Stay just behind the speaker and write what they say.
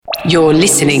You're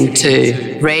listening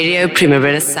to Radio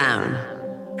Primavera Sound,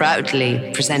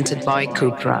 proudly presented by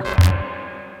Cupra.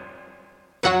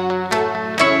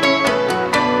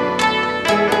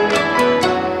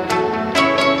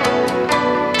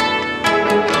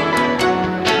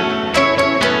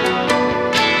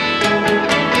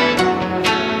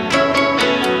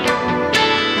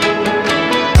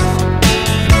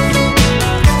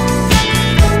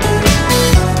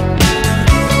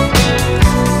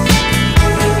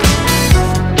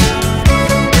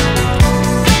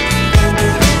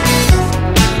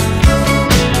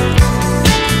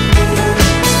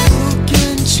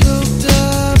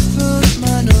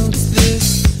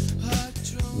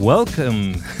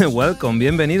 Welcome,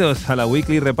 bienvenidos a la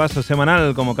Weekly Repaso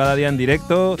semanal, como cada día en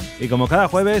directo y como cada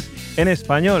jueves en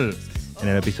español. En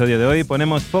el episodio de hoy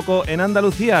ponemos foco en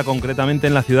Andalucía, concretamente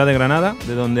en la ciudad de Granada,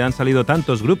 de donde han salido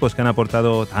tantos grupos que han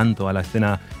aportado tanto a la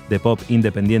escena de pop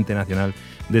independiente nacional.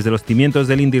 Desde los cimientos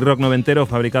del indie rock noventero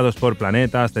fabricados por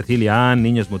Planetas, Cecilia Ann,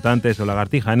 Niños Mutantes o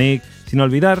Lagartija Nick, sin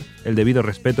olvidar el debido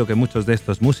respeto que muchos de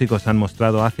estos músicos han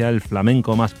mostrado hacia el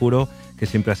flamenco más puro, que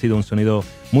siempre ha sido un sonido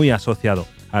muy asociado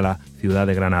a la ciudad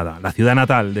de Granada. La ciudad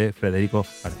natal de Federico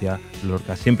García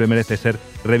Lorca siempre merece ser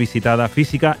revisitada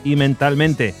física y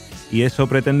mentalmente, y eso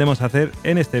pretendemos hacer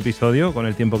en este episodio con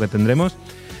el tiempo que tendremos.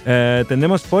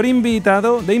 Tendremos de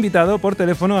invitado por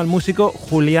teléfono al músico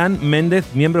Julián Méndez,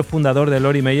 miembro fundador de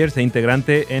Lori Meyers e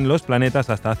integrante en Los Planetas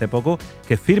hasta hace poco,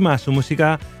 que firma su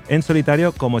música en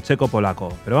solitario como Checo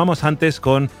Polaco. Pero vamos antes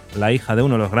con la hija de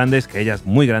uno de los grandes, que ella es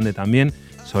muy grande también,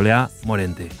 Solea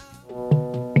Morente.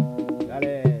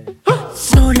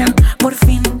 Sola, por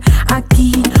fin,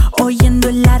 aquí, oyendo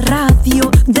en la radio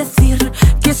decir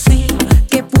que sí,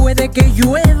 que puede que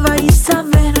llueva y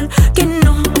saber que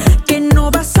no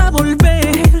vas a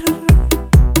volver.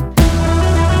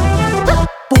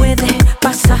 Puede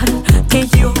pasar que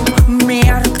yo me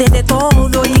harte de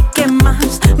todo y que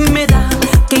más me da,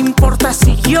 ¿qué importa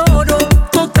si lloro?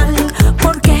 Total,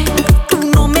 porque tú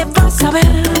no me vas a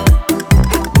ver.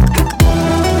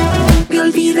 Me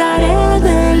olvidaré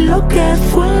de lo que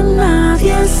fue,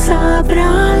 nadie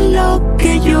sabrá lo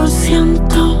que yo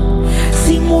siento.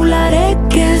 Simularé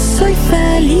que soy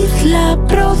feliz, la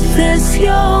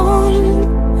procesión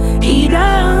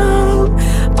irá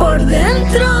por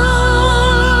dentro.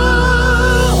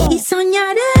 Y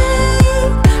soñaré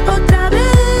otra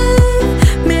vez,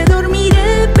 me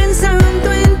dormiré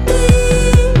pensando en ti.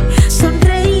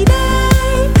 Sonreiré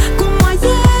como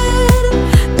ayer,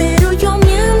 pero yo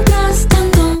mientras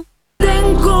tanto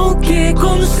tengo que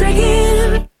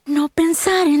conseguir no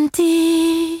pensar en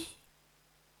ti.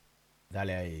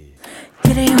 Dale ahí.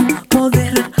 Creo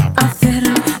poder hacer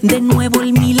de nuevo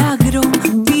el milagro,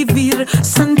 vivir,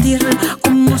 sentir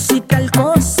con musical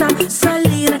cosa,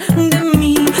 salir de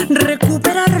mí,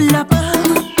 recuperar la paz.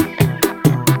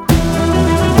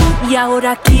 Y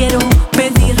ahora quiero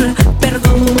pedir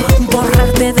perdón,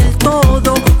 borrarte del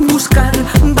todo, buscar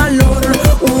valor,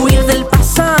 huir del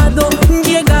pasado,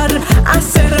 llegar a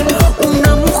ser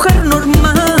una mujer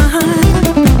normal.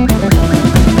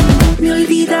 Me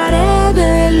olvidaré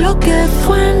de lo que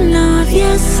fue,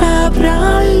 nadie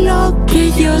sabrá lo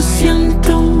que yo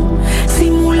siento.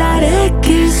 Simularé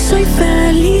que soy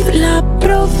feliz, la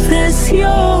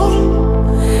procesión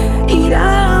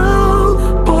irá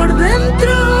por dentro.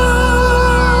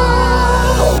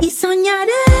 Y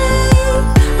soñaré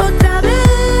otra vez,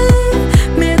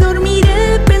 me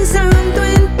dormiré pensando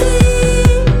en ti.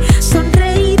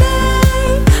 Sonreiré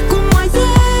como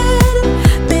ayer,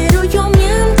 pero yo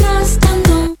mientras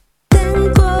tanto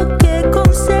tengo que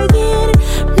conseguir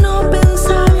no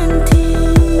pensar en ti.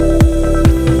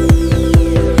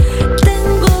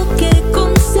 Tengo que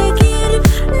conseguir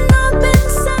no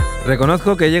pensar.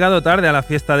 Reconozco que he llegado tarde a la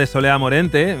fiesta de Solea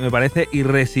Morente. Me parece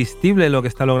irresistible lo que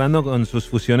está logrando con sus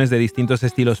fusiones de distintos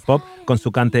estilos pop con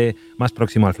su cante más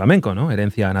próximo al flamenco, ¿no?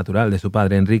 Herencia natural de su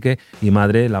padre Enrique y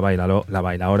madre, la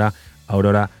bailaora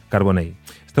Aurora Carbonell.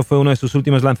 Esto fue uno de sus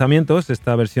últimos lanzamientos,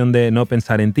 esta versión de No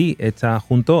pensar en ti, hecha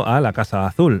junto a La Casa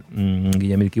Azul,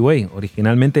 Guillem Milky Way,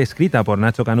 originalmente escrita por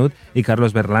Nacho Canut y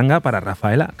Carlos Berlanga para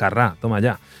Rafaela Carrà. Toma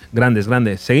ya. Grandes,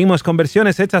 grandes. Seguimos con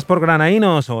versiones hechas por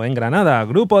granaínos o en Granada.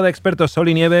 Grupo de expertos Sol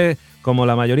y Nieve, como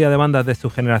la mayoría de bandas de su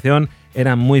generación,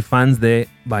 eran muy fans de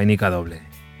Vainica Doble.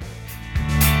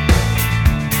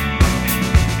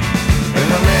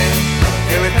 Déjame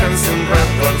que descanse un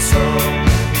rato al sol.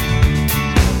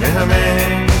 Déjame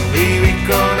vivir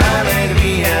con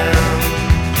alegría.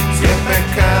 Si he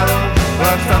pescado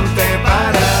bastante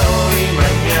para hoy,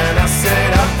 mañana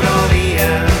será otro día.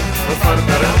 No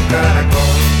faltará un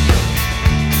caracol.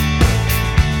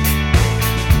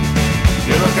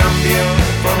 Yo no cambio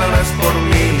por nada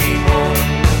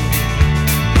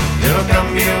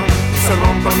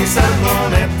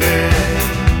sajonete.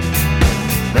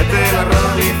 Mete la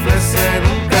rolifles en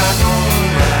un cajón,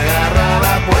 agarra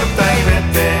la puerta y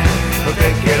vete, lo que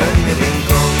quiero en mi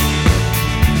rincón.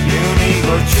 Y un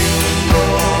higo chungo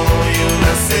y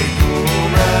una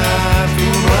aceituna, tu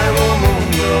nuevo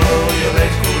mundo yo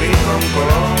descubrí con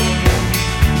Colón.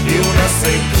 Y una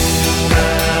aceituna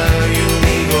y un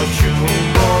higo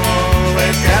chungo,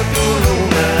 vete a tu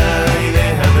luna y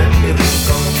déjame en mi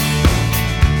rincón.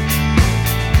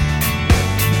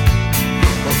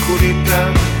 Oscurita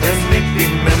es mi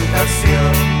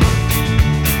pigmentación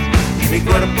y mi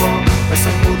cuerpo es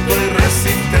enjuto y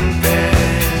resistente.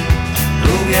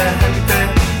 Rubia gente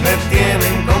me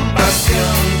tienen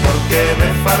compasión porque me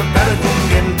falta algún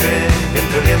diente y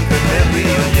entre dientes me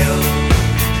río yo.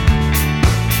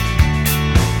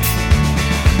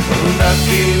 Con un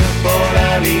dátil por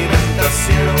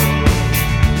alimentación,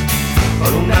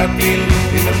 con un dátil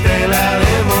inventé la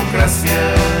democracia.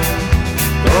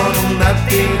 Con un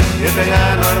dátil yo te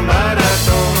gano al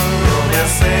maratón, no me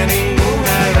hace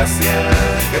ninguna gracia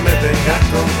que me tengas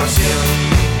compasión.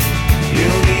 Y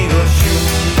un higo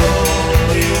chungo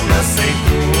y una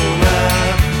aceituna,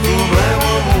 tu nuevo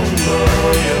mundo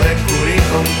yo descubrí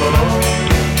con Colón.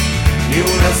 Y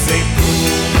una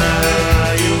aceituna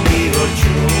y un higo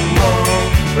chungo,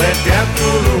 vete a tu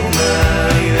luna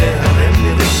y déjame en mi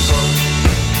rincón.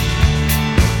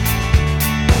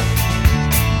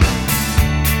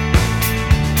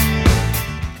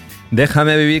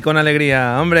 Déjame vivir con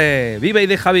alegría, hombre, vive y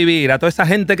deja vivir a toda esa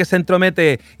gente que se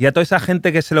entromete y a toda esa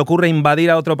gente que se le ocurre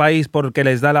invadir a otro país porque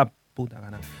les da la puta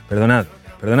gana. Perdonad,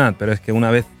 pero es que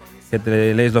una vez que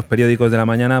te lees los periódicos de la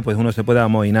mañana, pues uno se puede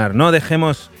amohinar. No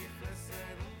dejemos...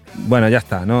 Bueno, ya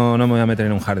está, no me voy a meter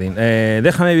en un jardín.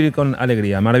 Déjame vivir con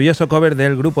alegría. Maravilloso cover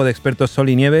del grupo de expertos Sol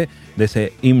y Nieve, de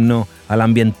ese himno al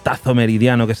ambientazo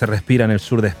meridiano que se respira en el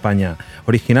sur de España.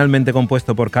 Originalmente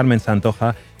compuesto por Carmen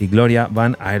Santoja y Gloria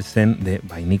Van Aersen de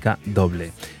Vainica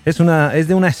Doble. Es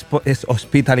de una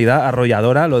hospitalidad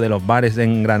arrolladora lo de los bares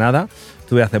en Granada.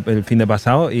 Estuve el fin de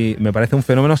pasado y me parece un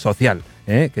fenómeno social,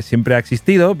 que siempre ha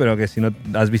existido, pero que si no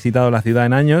has visitado la ciudad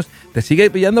en años, te sigue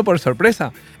pillando por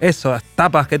sorpresa. Esas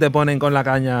tapas que te ponen con la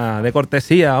caña de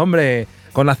cortesía, hombre,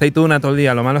 con la aceituna todo el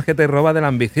día. Lo malo es que te roba de la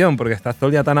ambición, porque estás todo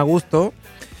el día tan a gusto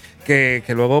que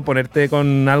luego ponerte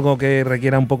con algo que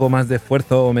requiera un poco más de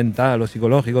esfuerzo mental o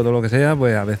psicológico, todo lo que sea,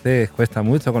 pues a veces cuesta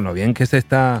mucho, con lo bien que se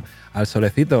está al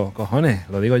solecito, cojones,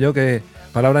 lo digo yo, que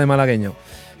palabra de malagueño.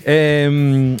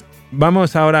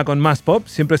 Vamos ahora con más pop.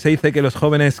 Siempre se dice que los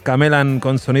jóvenes camelan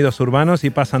con sonidos urbanos y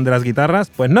pasan de las guitarras.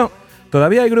 Pues no,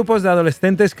 todavía hay grupos de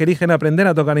adolescentes que eligen aprender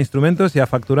a tocar instrumentos y a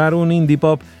facturar un indie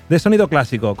pop de sonido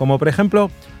clásico, como por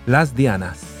ejemplo Las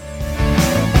Dianas.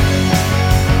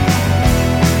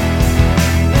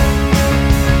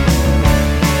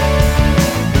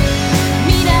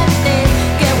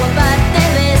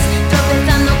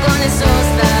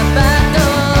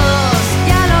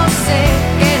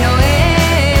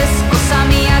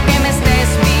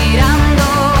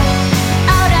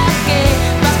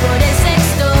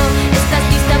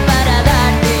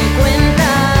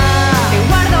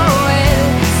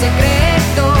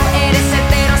 Eres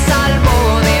hetero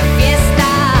salvo de fiesta.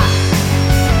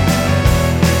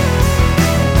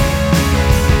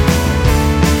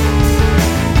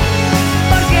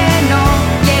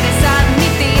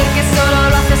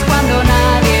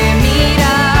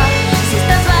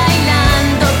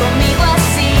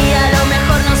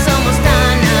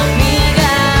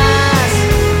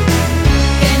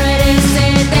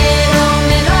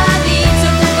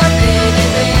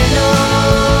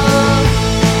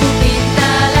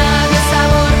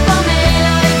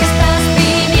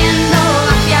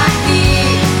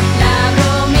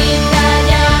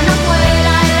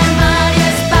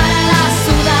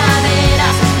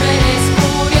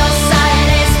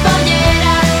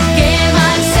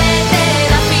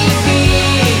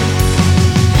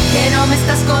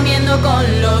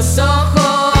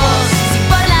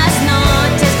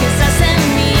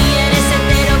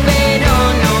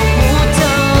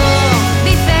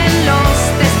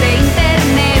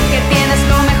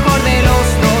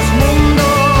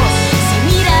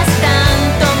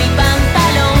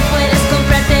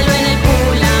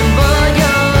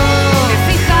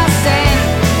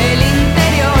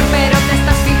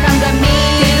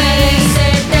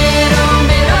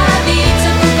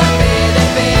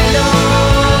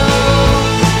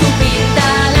 Tu pinta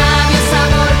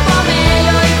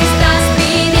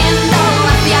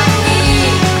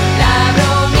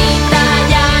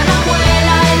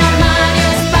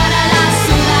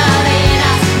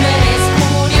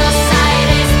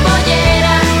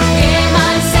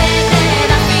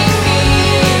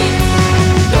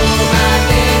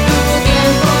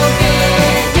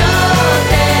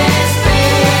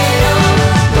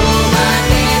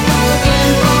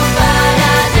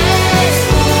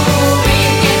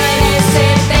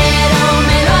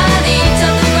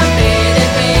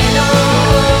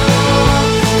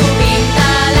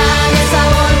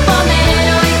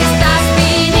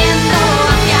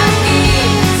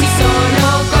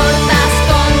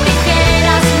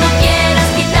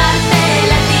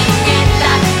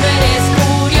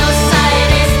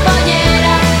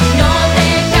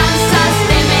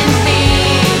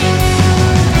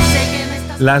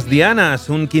Las Dianas,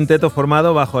 un quinteto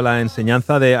formado bajo la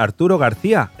enseñanza de Arturo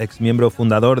García, ex miembro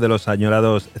fundador de los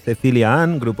añorados Cecilia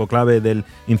Ann, grupo clave del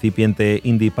incipiente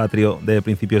indie patrio de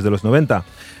principios de los 90.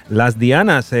 Las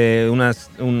Dianas,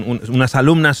 unas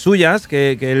alumnas suyas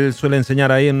que él suele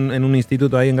enseñar ahí en un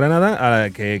instituto ahí en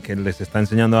Granada, que les está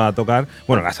enseñando a tocar.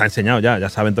 Bueno, las ha enseñado ya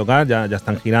saben tocar, ya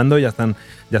están girando, ya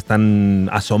están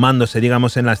asomándose,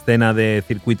 digamos, en la escena de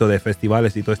circuito de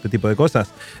festivales y todo este tipo de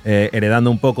cosas,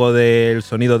 heredando un poco del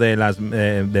sonido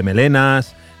de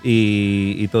Melenas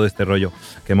y todo este rollo,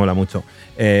 que mola mucho.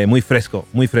 Muy fresco,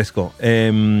 muy fresco.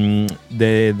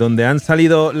 De donde han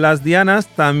salido Las Dianas,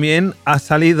 también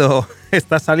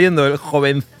está saliendo el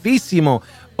jovencísimo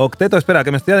octeto. Espera,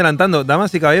 que me estoy adelantando.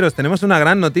 Damas y caballeros, tenemos una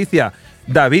gran noticia.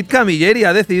 David Camilleri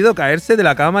ha decidido caerse de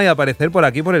la cama y aparecer por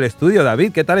aquí, por el estudio.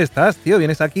 David, ¿qué tal estás, tío?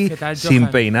 Vienes aquí tal, sin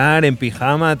peinar, en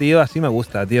pijama, tío. Así me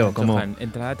gusta, tío. Como Johan,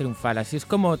 entrada triunfal. Así es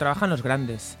como trabajan los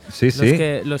grandes. Sí.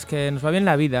 Los que nos va bien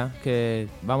la vida, que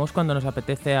vamos cuando nos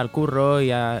apetece al curro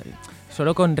y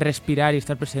solo con respirar y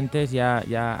estar presentes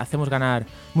ya hacemos ganar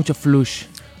mucho flush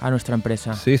a nuestra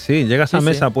empresa. Sí, llegas a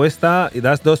mesa puesta y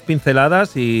das 2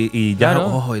 pinceladas y ya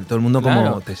y todo el mundo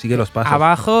como te sigue los pasos.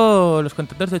 Abajo los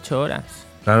contratos de 8 horas.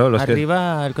 Claro,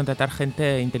 Arriba el contratar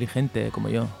gente inteligente como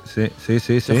yo. Sí.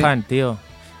 Johan, tío,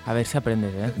 a ver si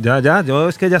aprendes, ¿eh? Ya, yo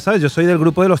es que ya sabes, yo soy del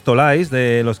grupo de los Tolais,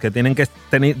 de los que tienen que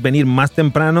venir más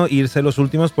temprano e irse los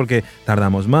últimos porque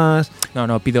tardamos más.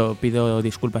 No, pido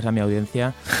disculpas a mi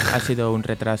audiencia. Ha sido un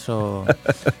retraso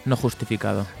no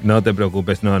justificado. No te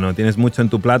preocupes, no, tienes mucho en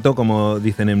tu plato, como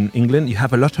dicen en England, you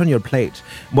have a lot on your plate.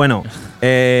 Bueno,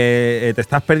 te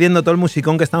estás perdiendo todo el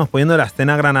musicón que estamos poniendo de la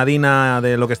escena granadina,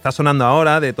 de lo que está sonando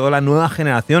ahora, de toda la nueva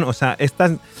generación. O sea,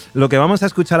 lo que vamos a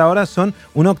escuchar ahora son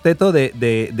un octeto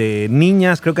de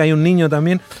niñas, creo que hay un niño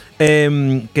también,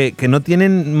 que no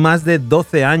tienen más de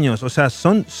 12 años. O sea,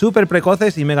 son súper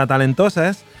precoces y mega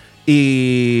talentosas.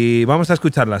 Y vamos a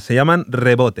escucharlas. Se llaman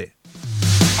Rebote.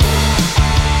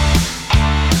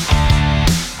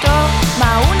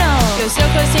 Toma 1. Los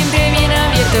ojos siempre bien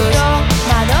abiertos.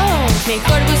 Toma 2.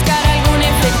 Mejor buscar algún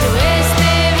efecto. Este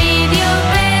vídeo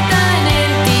peta en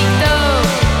el TikTok.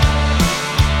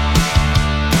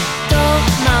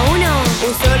 Toma 1.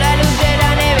 Uso la luz de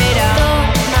la nevera.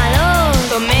 Toma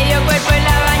 2. Con medio cuerpo en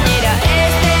la bañera.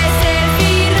 Este es el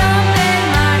firrón del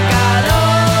marcador.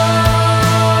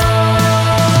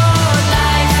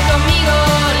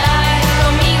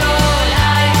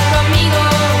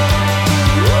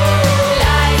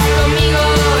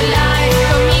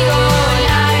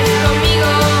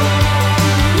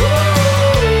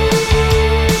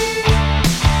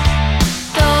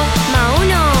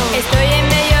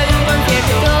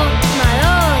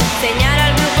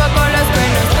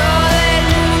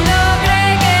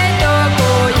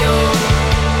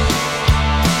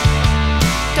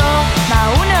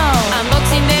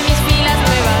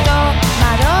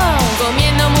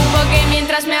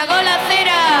 Me hago la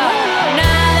cera,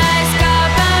 nada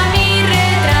escapa a mi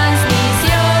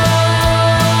retransmisión.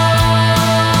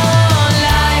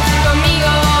 Live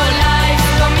conmigo, live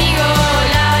conmigo,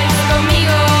 live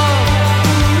conmigo.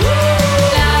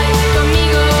 Live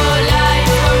conmigo, live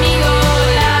conmigo,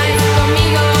 live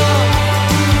conmigo.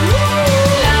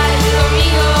 Live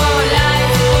conmigo, live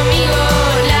conmigo,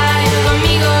 live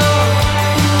conmigo.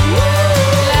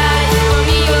 Live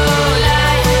conmigo,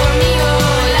 live conmigo,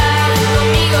 live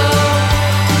conmigo.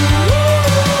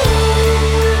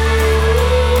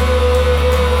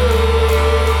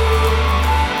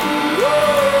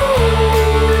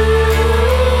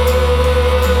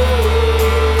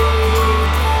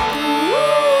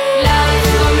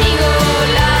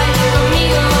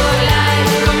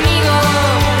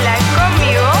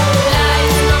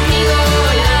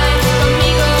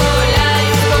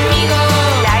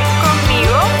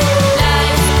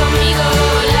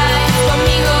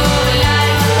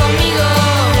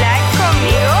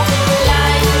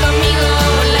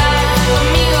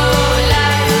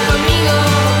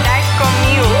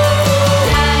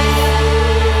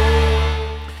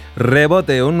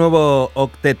 Rebote, un nuevo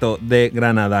octeto de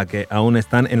Granada que aún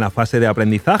están en la fase de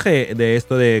aprendizaje de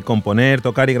esto de componer,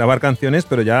 tocar y grabar canciones,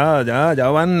 pero ya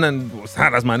van, o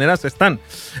sea, las maneras están.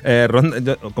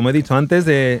 Como he dicho antes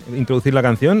de introducir la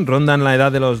canción, rondan la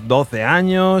edad de los 12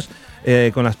 años.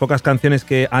 Con las pocas canciones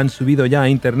que han subido ya a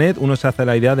internet, uno se hace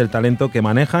la idea del talento que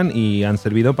manejan y han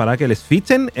servido para que les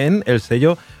fichen en el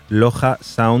sello Loja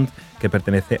Sound, que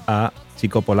pertenece a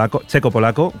Checo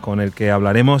Polaco, con el que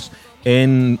hablaremos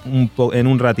en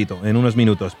un ratito, en unos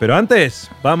minutos. Pero antes,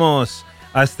 vamos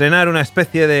a estrenar una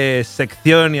especie de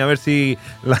sección y a ver si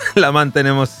la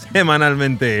mantenemos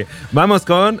semanalmente. Vamos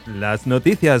con las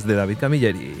noticias de David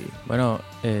Camilleri. Bueno,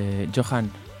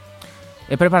 Johan,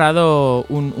 he preparado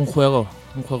un juego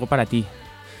para ti.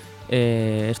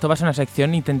 Esto va a ser una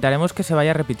sección, intentaremos que se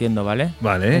vaya repitiendo, ¿vale?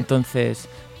 Vale. Entonces,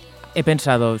 he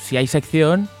pensado, si hay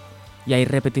sección y hay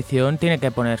repetición, tiene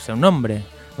que ponerse un nombre,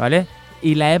 ¿vale?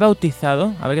 Y la he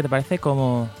bautizado, a ver qué te parece,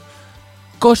 como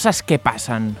Cosas que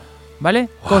pasan, ¿vale?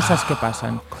 Wow, cosas que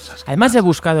pasan. Cosas que Además he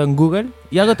buscado en Google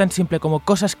y algo tan simple como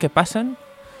Cosas que pasan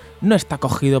no está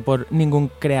cogido por ningún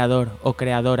creador o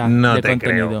creadora no de te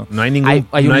contenido. creo. No hay ningún Hay no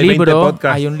un hay 20 libro,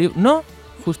 podcasts. hay un libro. No,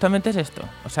 justamente es esto.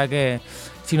 O sea que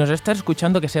si nos estás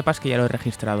escuchando, que sepas que ya lo he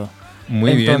registrado.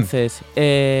 Muy bien. Entonces,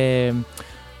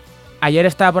 ayer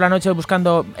estaba por la noche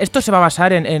buscando. Esto se va a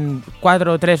basar en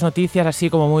 4 o 3 noticias así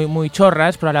como muy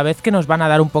chorras, pero a la vez que nos van a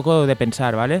dar un poco de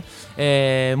pensar, ¿vale?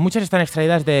 Muchas están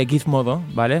extraídas de Gizmodo,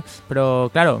 ¿vale? Pero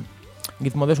claro,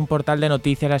 Gizmodo es un portal de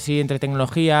noticias así entre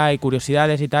tecnología y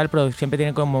curiosidades y tal, pero siempre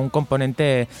tiene como un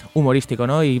componente humorístico,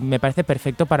 ¿no? Y me parece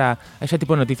perfecto para ese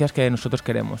tipo de noticias que nosotros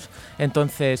queremos.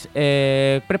 Entonces,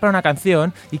 preparo una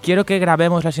canción y quiero que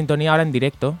grabemos la sintonía ahora en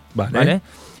directo, ¿vale?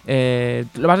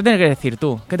 Lo vas a tener que decir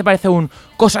tú. ¿Qué te parece un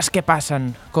Cosas que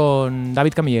pasan con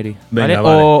David Camilleri? Venga, ¿vale?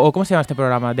 vale. O ¿cómo se llama este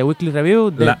programa? ¿The Weekly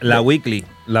Review? La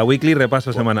weekly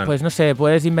repaso semanal. Pues no sé,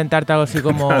 puedes inventarte algo así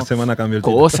como Cada semana cambio el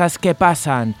título. Cosas que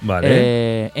pasan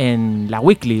Vale. en la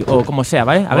Weekly o como sea,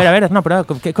 ¿vale? A ver, no, pero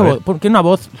 ¿por qué una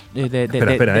voz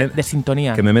de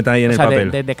sintonía? Que me meta ahí en o el sea,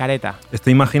 papel. de careta.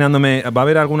 Estoy imaginándome, ¿va a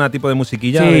haber algún tipo de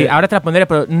musiquilla? Sí, ahora te la pondré,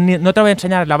 pero no te la voy a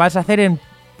enseñar, la vas a hacer en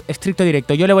estricto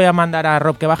directo. Yo le voy a mandar a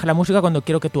Rob que baje la música cuando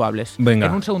quiero que tú hables. Venga.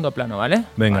 En un segundo plano, ¿vale?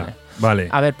 Venga, vale.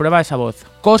 A ver, prueba esa voz.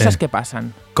 Cosas que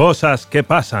pasan. Cosas que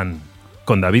pasan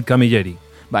con David Camilleri.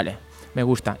 Vale, me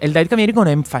gusta. El David Camilleri con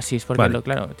énfasis, porque Vale.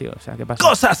 claro, tío, o sea, ¿qué pasa?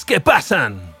 Cosas que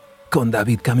pasan con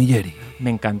David Camilleri. Me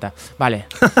encanta. Vale.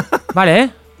 Vale, ¿eh?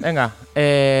 Venga,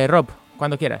 Rob,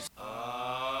 cuando quieras.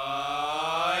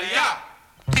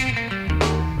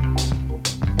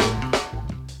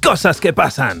 Cosas que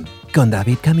pasan con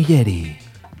David Camilleri.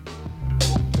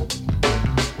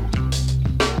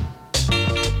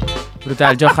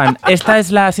 Brutal, Johan. Esta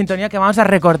es la sintonía que vamos a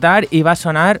recortar y va a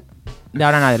sonar de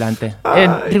ahora en adelante.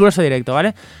 En riguroso directo,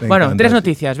 ¿vale? Me Bueno, encanta. 3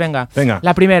 noticias, venga. Venga.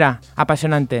 La primera,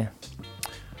 apasionante.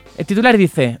 El titular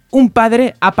dice: un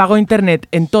padre apagó internet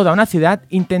en toda una ciudad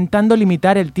intentando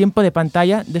limitar el tiempo de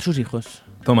pantalla de sus hijos.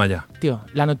 Toma ya. Tío,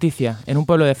 la noticia. En un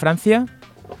pueblo de Francia,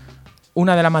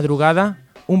 1 de la madrugada,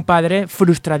 un padre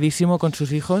frustradísimo con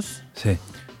sus hijos. Sí.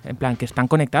 En plan, que están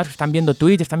conectados, están viendo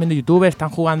Twitch, están viendo YouTube, están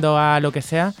jugando a lo que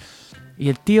sea. Y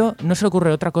el tío no se le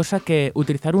ocurre otra cosa que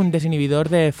utilizar un desinhibidor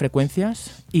de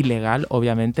frecuencias, ilegal,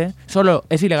 obviamente.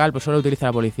 Es ilegal, pues solo lo utiliza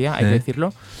la policía, hay que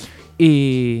decirlo.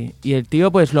 Y el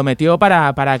tío pues lo metió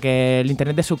para que el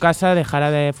internet de su casa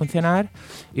dejara de funcionar,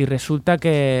 y resulta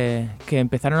que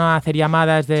empezaron a hacer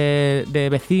llamadas de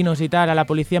vecinos y tal a la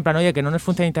policía en plan, oye, que no nos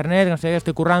funciona internet, no sé qué,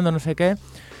 estoy currando, no sé qué.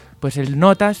 Pues el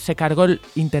Notas se cargó el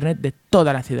internet de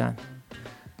toda la ciudad.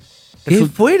 ¡Qué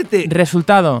fuerte!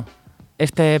 Resultado,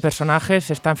 este personaje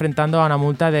se está enfrentando a una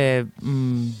multa de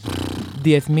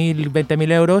 10.000,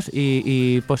 20.000 euros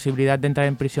y posibilidad de entrar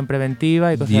en prisión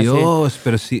preventiva y cosas así. Dios,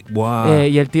 pero sí, wow.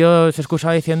 Y el tío se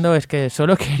excusaba diciendo, es que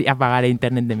solo quería pagar el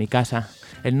internet de mi casa.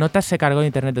 El Notas se cargó el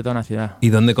internet de toda una ciudad. ¿Y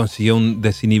dónde consiguió un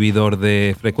desinhibidor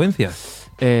de frecuencias?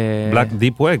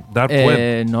 Deep Web, Dark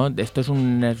Web. No, esto es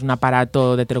un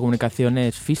aparato de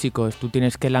telecomunicaciones físico. Tú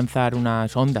tienes que lanzar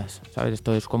unas ondas, ¿sabes?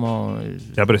 Esto es como...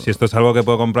 Ya, pero si esto es algo que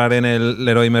puedo comprar en el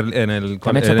Leroy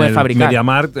También se puede fabricar.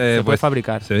 MediaMarkt, se puede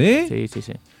fabricar. ¿Sí?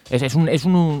 Sí. Es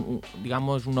un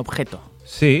digamos, un objeto.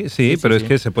 Sí, pero es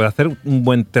que se puede hacer un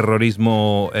buen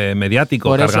terrorismo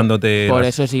mediático cargándote. Por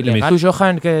eso es ilegal. Tú,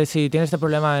 Johan, que si tienes este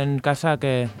problema en casa,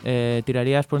 que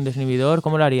tirarías por un desinhibidor,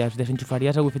 ¿cómo lo harías?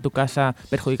 ¿Desenchufarías el wifi de tu casa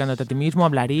perjudicándote a ti mismo?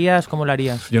 ¿Hablarías? ¿Cómo lo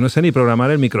harías? Yo no sé ni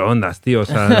programar el microondas, tío. O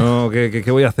sea, no,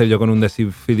 ¿qué voy a hacer yo con un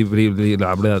desinhibidor?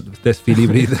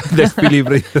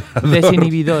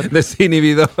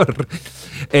 Desinhibidor.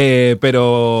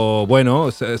 Pero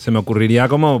bueno, se me ocurriría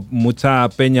como mucha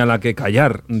peña a la que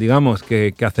callar, digamos,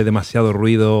 que hace demasiado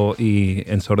ruido y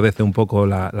ensordece un poco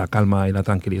la calma y la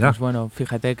tranquilidad. Pues bueno,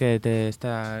 fíjate que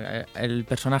el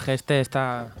personaje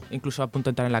está incluso a punto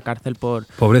de entrar en la cárcel por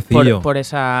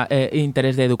ese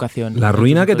interés de educación. La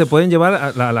ruina que te pueden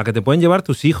llevar, la que te pueden llevar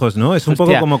tus hijos, ¿no? Es un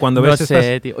poco como cuando ves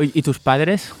tío. ¿Y tus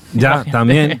padres? Ya,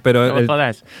 también, pero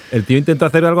el tío intentó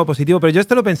hacer algo positivo, pero yo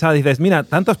lo pensaba, dices, mira,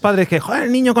 tantos padres que, joder,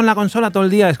 el niño con la consola todo el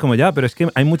día, es como ya, pero es que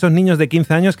hay muchos niños de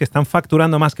 15 años niños que están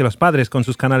facturando más que los padres con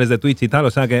sus canales de Twitch y tal,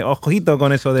 o sea que ojito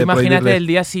con eso de Imagínate prohibirles. el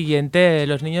día siguiente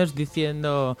los niños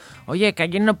diciendo, oye, que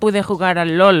ayer no pude jugar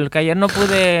al LOL, que ayer no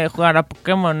pude jugar a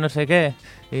Pokémon, no sé qué.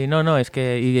 Y no, es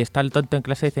que... Y está el tonto en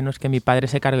clase diciendo, es que mi padre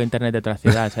se cargó internet de toda la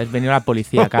ciudad, ¿sabes? Venido la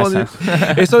policía a casa.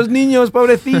 Esos niños,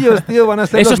 pobrecillos, tío, van a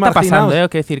ser Eso los está marginados. pasando,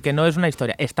 quiero decir que no es una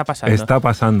historia, está pasando. Está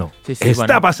pasando. Sí, Está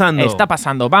bueno, pasando. Está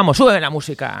pasando. Vamos, sube la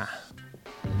música.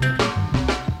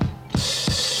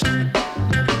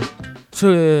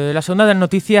 La segunda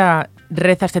noticia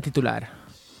reza este titular.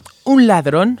 Un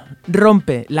ladrón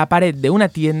rompe la pared de una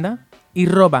tienda y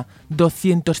roba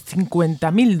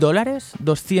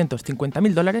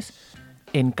 $250.000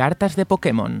 en cartas de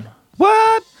Pokémon.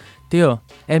 ¿What? Tío,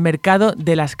 el mercado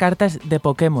de las cartas de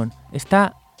Pokémon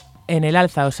está en el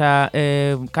alza, o sea,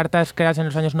 cartas creadas en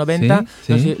los años 90,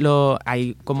 Sí.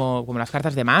 hay como las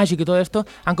cartas de Magic y todo esto,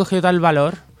 han cogido tal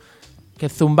valor que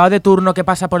el zumbao de turno que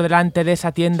pasa por delante de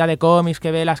esa tienda de cómics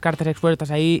que ve las cartas expuestas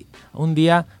ahí, un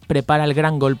día prepara el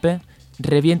gran golpe,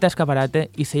 revienta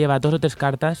escaparate y se lleva 2 o 3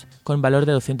 cartas con valor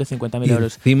de 250.000 Y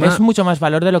euros. encima- Es mucho más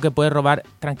valor de lo que puede robar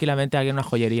tranquilamente alguien en una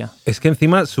joyería. Es que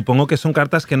encima supongo que son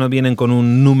cartas que no vienen con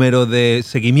un número de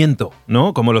seguimiento,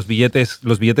 ¿no? Como los billetes, si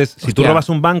tú Hostia. robas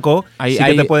un banco, Ahí- sí que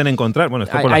ahí- te pueden encontrar. Bueno,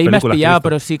 esto por las Ahí me has películas que he pillado, visto.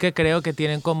 pero sí que creo que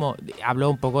tienen como... Hablo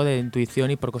un poco de intuición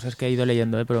y por cosas que he ido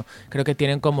leyendo, pero creo que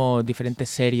tienen como diferentes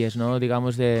series, ¿no?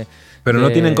 Digamos de... Pero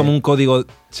no tienen como un código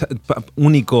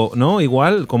único, ¿no?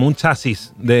 Igual, como un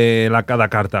chasis de cada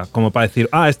carta. Como para decir,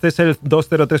 este es el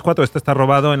 2034, este está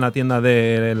robado en la tienda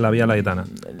de la Vía Laetana.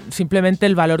 Simplemente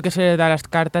el valor que se le da a las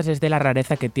cartas es de la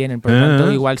rareza que tienen. Por lo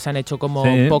tanto, igual se han hecho como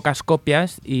Sí. pocas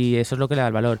copias y eso es lo que le da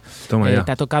el valor. Toma ya.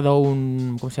 Te ha tocado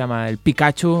un... ¿Cómo se llama? El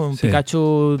Pikachu. Un Sí.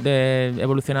 Pikachu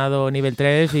evolucionado nivel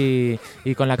 3 y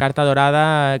con la carta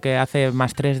dorada que hace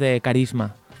 +3 de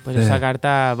carisma. Pues Sí. esa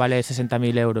carta vale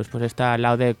 60.000 euros. Pues está al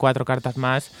lado de 4 cartas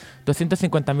más.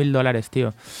 $250.000,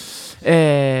 tío.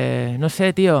 No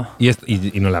sé, tío.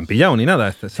 Y no la han pillado ni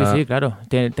nada. Sí, claro.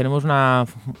 Tenemos una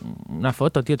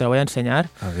foto, tío. Te la voy a enseñar.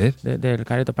 A ver. Del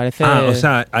careto. Parece... Pero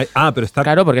está...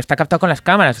 Claro, porque está captado con las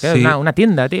cámaras. Que Sí. es una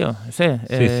tienda, tío. No sé,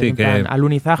 Sí, en que- plan,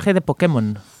 alunizaje de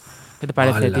Pokémon. ¿Qué te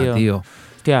parece, ¡Hala, tío?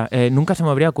 Hostia, nunca se me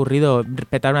habría ocurrido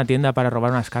petar una tienda para robar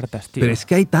unas cartas, tío. Pero es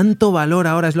que hay tanto valor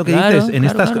ahora, es lo que Claro,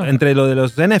 dices, claro. entre lo de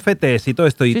los NFTs y todo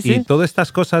esto, y Sí. todas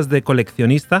estas cosas de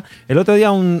coleccionista. El otro día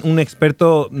un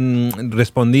experto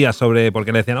respondía sobre,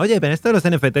 porque le decían, oye, pero esto de los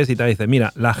NFTs y tal, dice,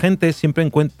 mira, la gente siempre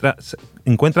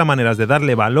encuentra maneras de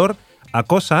darle valor a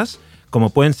cosas como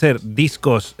pueden ser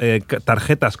discos,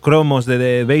 tarjetas, cromos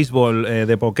de béisbol,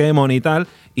 de Pokémon y tal,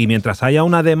 y mientras haya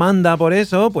una demanda por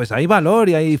eso, pues hay valor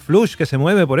y hay flush que se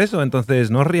mueve por eso. Entonces,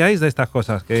 no os riáis de estas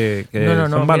cosas, que No,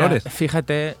 son mira, valores.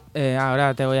 fíjate,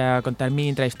 ahora te voy a contar mi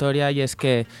intrahistoria y es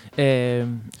que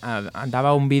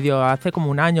andaba un vídeo hace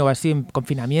como un año o así, en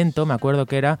confinamiento, me acuerdo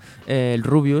que era el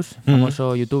Rubius,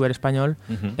 famoso youtuber español,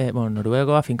 bueno,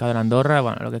 noruego, afincado en Andorra,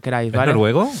 bueno, lo que queráis, ¿Es ¿vale?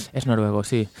 noruego? Es noruego,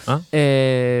 sí. Ah.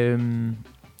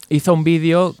 Hizo un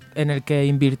vídeo en el que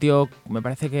invirtió, me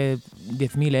parece que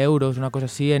 10.000 euros, una cosa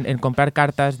así, en comprar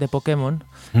cartas de Pokémon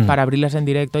para abrirlas en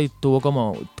directo y tuvo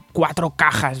como 4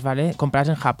 cajas, ¿vale? Compradas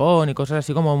en Japón y cosas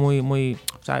así como muy...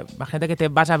 O sea, imagínate que te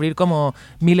vas a abrir como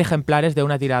 1.000 ejemplares de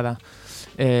una tirada.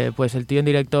 Pues el tío en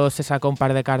directo se sacó un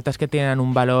par de cartas que tenían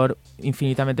un valor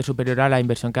infinitamente superior a la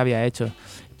inversión que había hecho.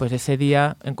 Pues ese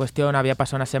día en cuestión había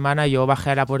pasado una semana y yo bajé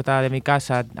a la puerta de mi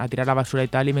casa a tirar la basura y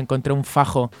tal y me encontré un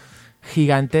fajo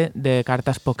gigante de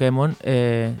cartas Pokémon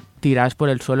tiradas por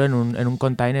el suelo en un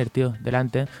container, tío,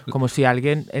 delante, como si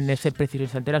alguien en ese preciso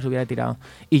instante las hubiera tirado.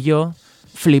 Y yo,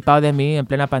 flipado de mí, en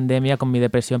plena pandemia, con mi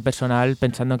depresión personal,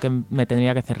 pensando que me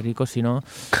tendría que hacer rico, si no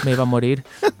me iba a morir,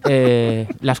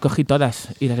 las cogí todas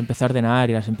y las empecé a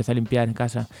ordenar y las empecé a limpiar en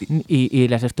casa. Y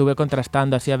las estuve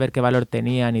contrastando así a ver qué valor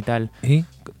tenían y tal. ¿Y?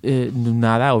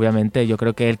 Nada, obviamente. Yo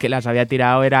creo que el que las había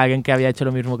tirado era alguien que había hecho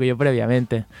lo mismo que yo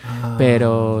previamente.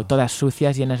 Pero todas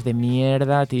sucias, llenas de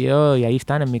mierda, tío. Y ahí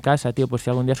están en mi casa, tío. Pues si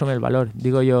algún día sume el valor.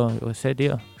 Digo yo, no sé,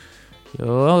 tío.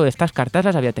 Yo estas cartas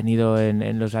las había tenido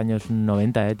en los años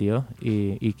 90, tío.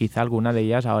 Y quizá alguna de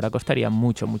ellas ahora costaría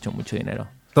mucho, mucho, mucho dinero.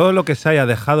 Todo lo que se haya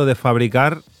dejado de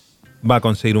fabricar va a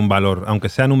conseguir un valor, aunque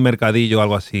sea en un mercadillo o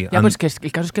algo así. Ya, pues que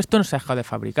el caso es que esto no se ha dejado de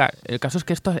fabricar. El caso es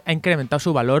que esto ha incrementado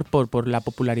su valor por la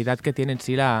popularidad que tiene en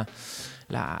sí la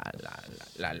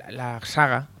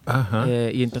saga. Ajá.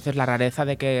 Y entonces la rareza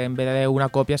de que en vez de una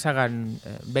copia se hagan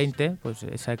 20, pues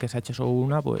esa que se ha hecho solo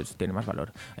una, pues tiene más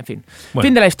valor. En fin. Bueno,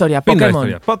 Fin de la historia. Fin de la Pokémon.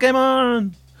 historia.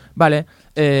 ¡Pokémon! Vale.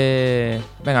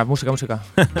 Venga, música.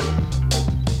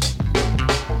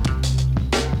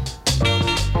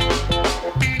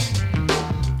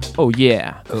 Oh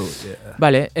yeah. Oh, yeah.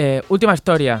 Vale, última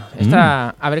historia. Esta,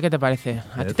 a ver qué te parece.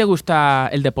 ¿A ti te gusta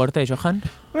el deporte, Johan?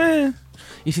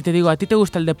 Y si te digo, ¿a ti te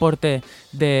gusta el deporte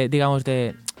de, digamos,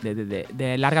 de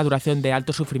larga duración, de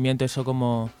alto sufrimiento, eso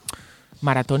como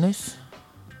maratones?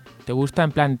 ¿Te gusta?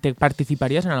 En plan, ¿te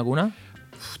participarías en alguna?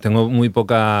 Tengo muy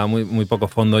poco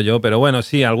fondo yo, pero bueno,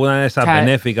 sí, alguna de esas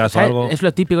benéficas o algo. Es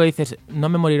lo típico, dices, no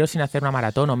me moriré sin hacer una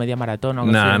maratón o media maratón o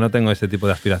algo Nah, así. no tengo ese tipo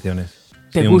de aspiraciones.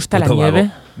 ¿Te Soy gusta un la puto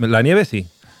nieve? vago. La nieve sí.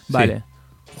 Vale. Sí.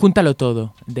 Júntalo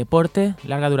todo. Deporte,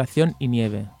 larga duración y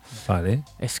nieve. Vale.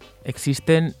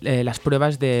 Existen las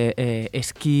pruebas de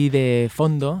esquí de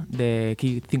fondo de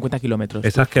 50 kilómetros.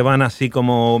 Esas que van así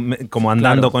como andando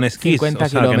Claro, con esquís, 50 o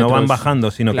sea, que no van kilómetros. bajando,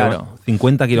 sino Claro. que van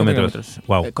 50 kilómetros.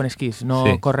 Wow. Con esquís. No,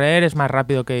 Sí. correr es más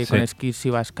rápido que Sí. con esquís si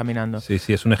vas caminando. Sí,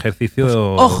 sí, es un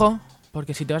ejercicio... Ojo,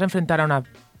 porque si te vas a enfrentar a una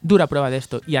dura prueba de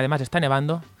esto y además está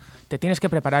nevando, te tienes que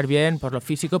preparar bien por lo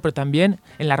físico, pero también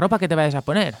en la ropa que te vayas a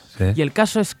poner. Sí. Y el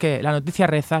caso es que la noticia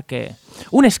reza que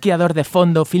un esquiador de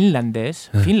fondo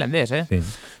finlandés, Sí.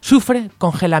 sufre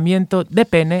congelamiento de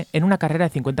pene en una carrera de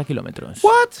 50 kilómetros.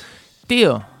 ¿What?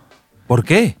 Tío, ¿Por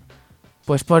qué?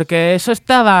 pues porque eso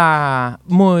estaba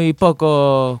muy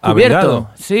poco cubierto. Abrigado.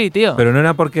 Sí, tío. Pero no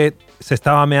era porque se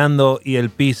estaba meando y el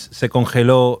pis se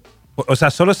congeló... O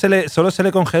sea, solo se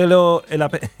le congeló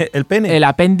el pene. El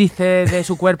apéndice de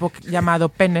su cuerpo llamado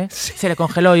pene se le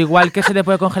congeló, igual que se le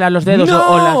puede congelar los dedos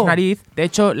 ¡No! o la nariz. De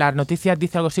hecho, la noticia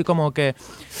dice algo así como que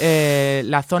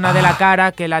la zona de la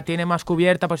cara que la tiene más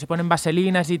cubierta, pues se ponen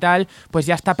vaselinas y tal, pues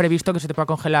ya está previsto que se te pueda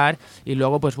congelar. Y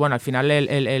luego, pues bueno, al final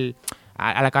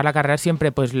al acabar la carrera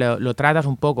siempre pues lo tratas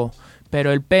un poco.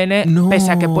 Pero el pene, No.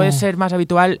 pese a que puede ser más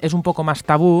habitual, es un poco más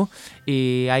tabú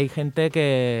y hay gente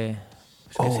que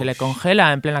se le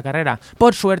congela en plena carrera.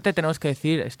 Por suerte, tenemos que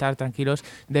decir, estar tranquilos,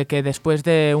 de que después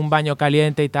de un baño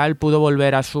caliente y tal, pudo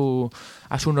volver a su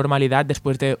normalidad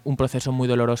después de un proceso muy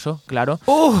doloroso, claro.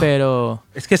 Pero...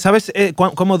 Es que, ¿sabes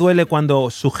cómo duele cuando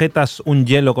sujetas un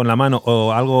hielo con la mano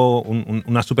o algo,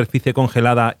 una superficie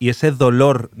congelada y ese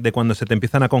dolor de cuando se te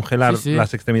empiezan a congelar Sí, sí.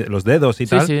 las extremidades, los dedos y Sí,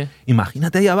 tal? sí.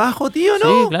 Imagínate ahí abajo, tío,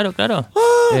 ¿no? Sí, claro.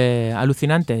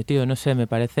 Alucinante, tío, no sé, me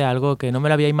parece algo que no me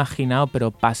lo había imaginado,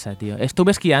 pero pasa, tío.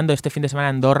 Estuve esquiando este fin de semana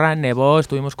en Andorra, nevó,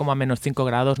 estuvimos como a menos 5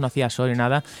 grados, no hacía sol ni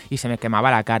nada, y se me quemaba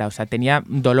la cara, o sea, tenía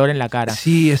dolor en la cara.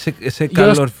 Sí, ese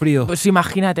calor frío. Pues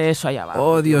imagínate eso allá abajo.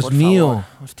 Oh, tío, Dios por mío. favor.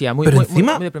 Hostia, muy, Pero muy,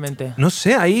 encima, muy deprimente. no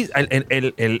sé, ahí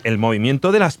el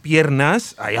movimiento de las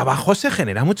piernas, ahí abajo se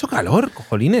genera mucho calor,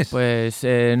 cojolines. Pues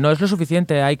no es lo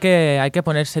suficiente, hay que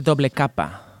ponerse doble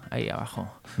capa ahí abajo.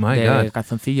 My de God.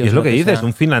 calzoncillos. Y es lo que dices, sea.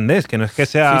 un finlandés, que no es que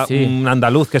sea Sí, sí. un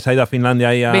andaluz que se ha ido a Finlandia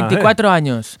ahí a... 24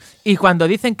 años. Y cuando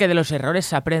dicen que de los errores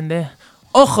se aprende,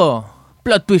 ¡ojo!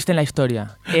 Plot twist en la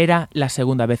historia. Era la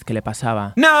segunda vez que le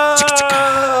pasaba. ¡No!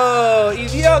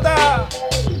 ¡Idiota!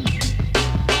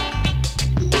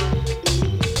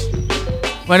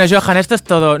 Bueno, Johan, esto es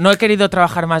todo. No he querido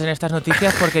trabajar más en estas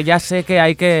noticias porque ya sé que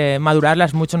hay que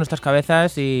madurarlas mucho en nuestras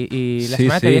cabezas y la Sí,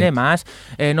 semana que sí. viene más.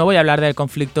 No voy a hablar del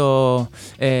conflicto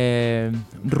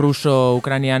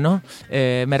ruso-ucraniano.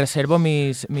 Me reservo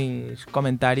mis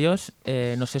comentarios.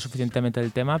 No sé suficientemente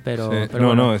del tema, pero, Sí. pero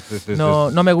bueno,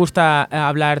 No, no me gusta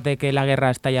hablar de que la guerra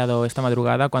ha estallado esta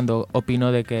madrugada cuando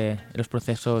opino de que los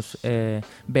procesos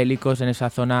bélicos en esa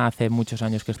zona hace muchos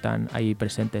años que están ahí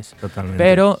presentes. Totalmente.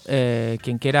 Pero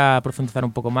quien quiera profundizar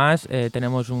un poco más,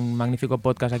 tenemos un magnífico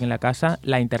podcast aquí en la casa,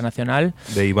 La Internacional,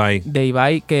 De Ibai. de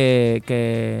Ibai,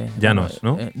 que Llanos,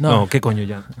 ¿no? no. ¿Qué coño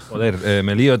ya? Joder,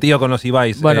 me lío, tío, con los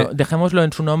Ibais. Bueno, dejémoslo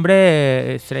en su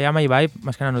nombre, se le llama Ibai,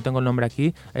 más que nada no tengo el nombre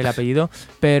aquí, el apellido,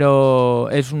 pero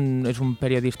es un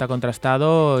periodista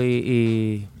contrastado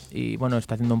y bueno,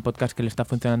 está haciendo un podcast que le está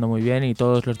funcionando muy bien y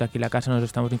todos los de aquí en la casa nos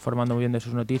estamos informando muy bien de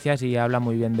sus noticias y habla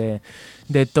muy bien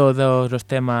de todos los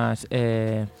temas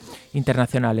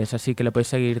internacionales, así que lo podéis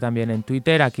seguir también en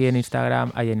Twitter, aquí en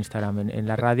Instagram, en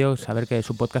la radio, saber que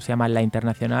su podcast se llama La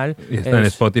Internacional. y está en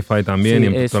Spotify también Sí,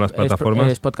 y en todas las plataformas.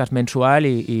 Es podcast mensual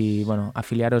y bueno,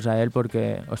 afiliaros a él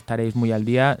porque os estaréis muy al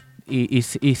día y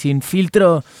sin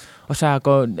filtro, o sea,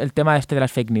 con el tema de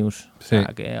las fake news. Sí. O sea,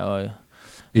 que,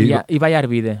 Y- y vaya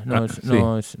Arvide,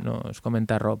 sí. nos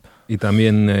comenta Rob. Y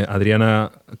también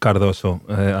Adriana Cardoso.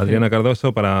 Adriana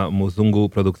Cardoso para Muzungu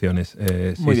Producciones.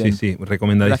 Muy Sí, bien. sí,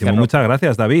 recomendadísimo. Gracias, Rob. Muchas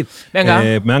gracias, David. Venga.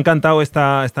 Me ha encantado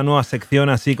esta nueva sección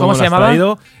así como ¿Cómo se la has llamaba?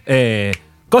 traído.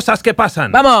 Cosas que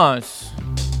pasan. ¡Vamos!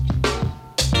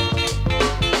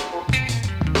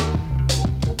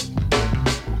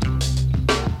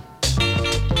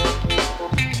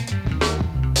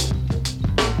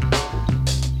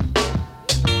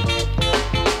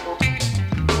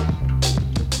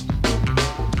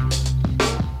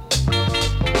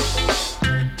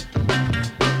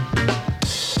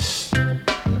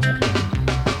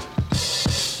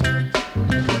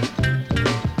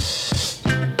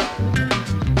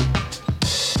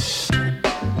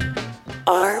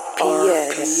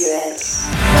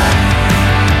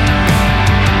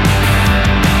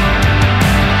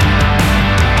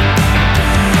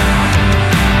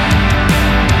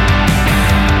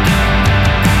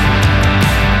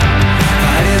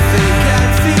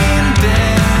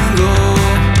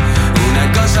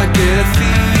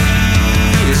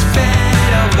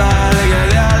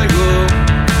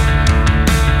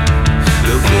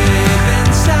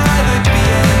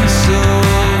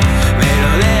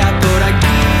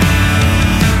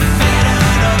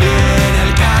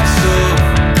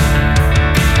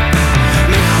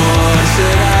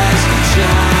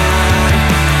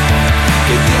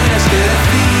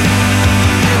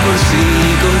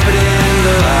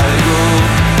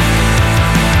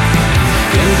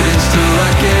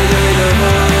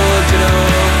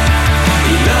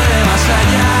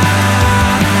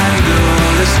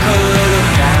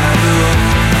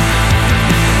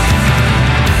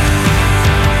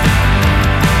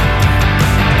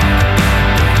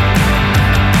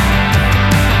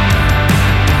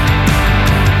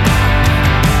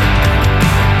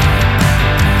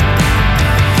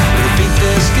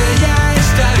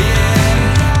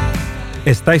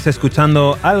 Estáis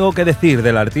escuchando Algo que decir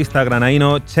del artista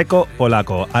granaíno Checo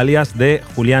Polaco, alias de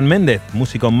Julián Méndez,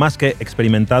 músico más que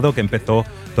experimentado que empezó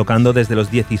tocando desde los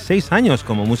 16 años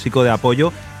como músico de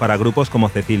apoyo para grupos como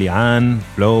Cecilia Ann,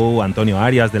 Flow, Antonio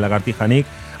Arias de Lagartija Nick,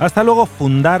 hasta luego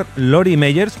fundar Lori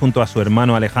Meyers junto a su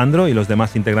hermano Alejandro y los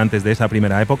demás integrantes de esa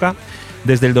primera época.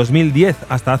 Desde el 2010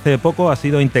 hasta hace poco ha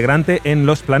sido integrante en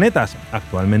Los Planetas.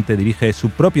 Actualmente dirige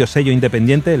su propio sello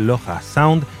independiente, Loja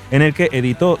Sound, en el que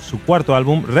editó su cuarto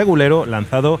álbum, Regulero,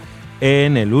 lanzado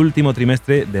en el último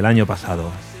trimestre del año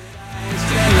pasado.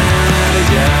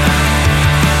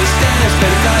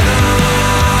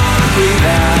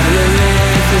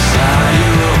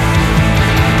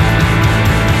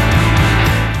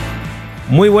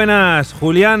 Muy buenas,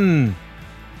 Julián.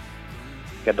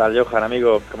 ¿Qué tal, Johan,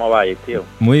 amigo? ¿Cómo vais, tío?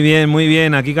 Muy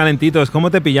bien, aquí calentitos. ¿Cómo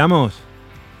te pillamos?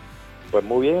 Pues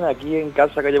muy bien, aquí en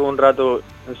casa que llevo un rato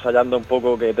ensayando un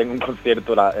poco, que tengo un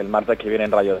concierto el martes que viene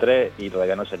en Radio 3 y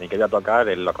todavía no sé ni qué voy a tocar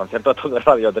en los conciertos estos de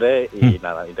Radio 3 y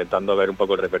nada, intentando ver un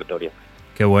poco el repertorio.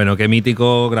 Qué bueno, qué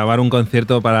mítico grabar un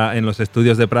concierto en los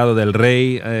estudios de Prado del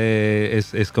Rey,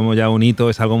 es como ya un hito,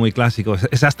 es algo muy clásico,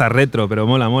 es hasta retro, pero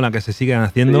mola que se sigan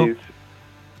haciendo. Sí.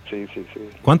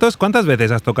 ¿Cuántas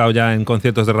veces has tocado ya en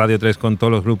conciertos de Radio 3 con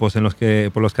todos los grupos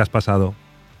por los que has pasado?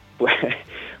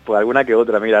 Pues alguna que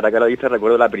otra. Mira, ahora que lo dices,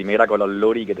 recuerdo la primera con los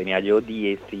Lori, que tenía yo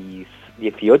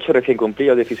 18 recién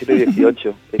cumplidos, 17 y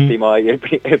 18. Hicimos ahí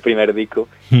el primer disco.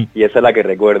 Y esa es la que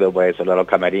recuerdo, pues eso, los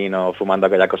camerinos, fumando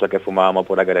aquellas cosas que fumábamos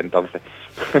por aquel entonces.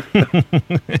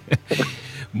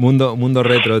 Mundo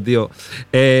retro, tío.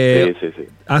 Sí.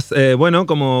 Bueno,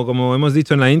 como hemos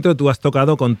dicho en la intro, tú has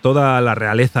tocado con toda la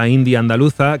realeza indie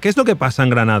andaluza. ¿Qué es lo que pasa en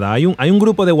Granada? ¿Hay un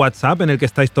grupo de WhatsApp en el que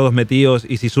estáis todos metidos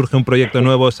y si surge un proyecto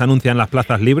nuevo se anuncian las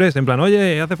plazas libres? En plan,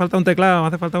 oye, hace falta un teclado,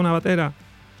 hace falta una batera.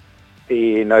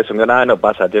 Y no, eso en Granada no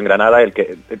pasa, tío. En Granada,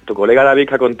 tu colega David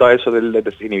que ha contado eso del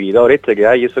desinhibidor que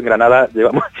hay, eso en Granada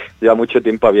lleva mucho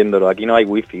tiempo habiéndolo. Aquí no hay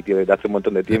wifi, tío, desde hace un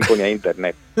montón de tiempo, ni hay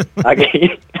internet.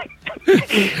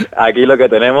 Aquí lo que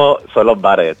tenemos son los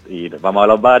bares, y vamos a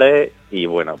los bares y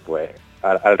bueno, pues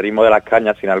al ritmo de las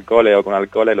cañas, sin alcoholes o con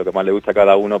alcoholes, lo que más le gusta a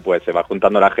cada uno, pues se va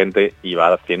juntando la gente y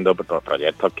va haciendo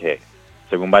proyectos que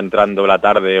según va entrando la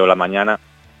tarde o la mañana,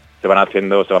 se van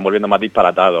volviendo más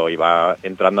disparatados y va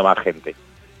entrando más gente.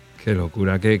 Qué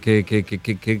locura,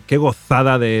 qué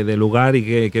gozada de lugar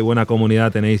y qué buena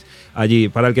comunidad tenéis allí.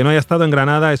 Para el que no haya estado en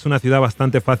Granada, es una ciudad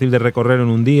bastante fácil de recorrer en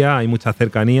un día, hay mucha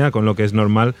cercanía, con lo que es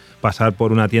normal pasar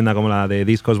por una tienda como la de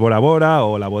Discos Bora Bora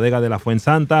o la bodega de la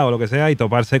Fuensanta o lo que sea y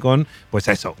toparse con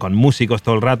músicos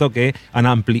todo el rato que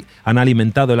han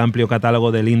alimentado el amplio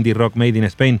catálogo del indie rock made in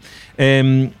Spain.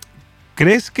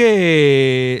 ¿Crees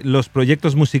que los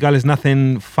proyectos musicales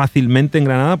nacen fácilmente en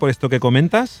Granada por esto que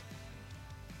comentas?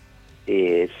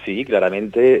 Sí,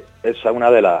 claramente esa es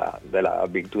una de las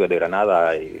virtudes de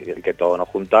Granada, y el que todos nos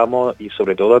juntamos y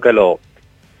sobre todo que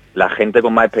la gente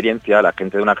con más experiencia, la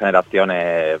gente de unas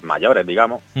generaciones mayores,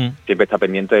 digamos, siempre está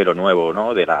pendiente de lo nuevo,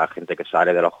 ¿no? De la gente que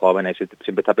sale, de los jóvenes,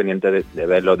 siempre está pendiente de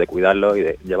verlos, de cuidarlos y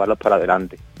de llevarlos para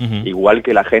adelante. Igual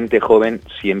que la gente joven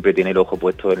siempre tiene el ojo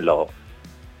puesto en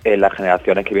las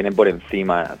generaciones que vienen por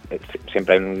encima.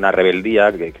 Siempre hay una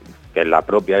rebeldía que es la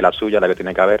propia y la suya, la que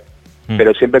tiene que haber,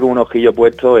 pero siempre con un ojillo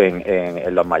puesto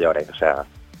en los mayores, o sea,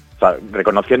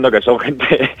 reconociendo que son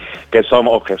gente que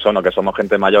somos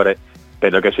gente mayores,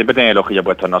 pero que siempre tiene el ojillo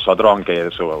puesto en nosotros, aunque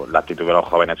la actitud de los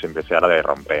jóvenes siempre sea la de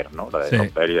romper, ¿no? La de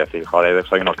romper y decir, joder,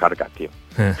 soy unos carcas, tío.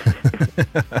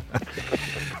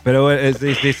 Pero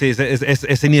sí,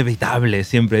 es inevitable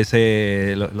siempre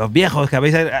los viejos que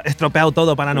habéis estropeado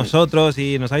todo para nosotros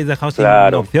y nos habéis dejado sin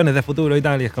opciones de futuro y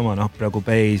tal, y es como, no os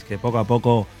preocupéis, que poco a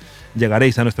poco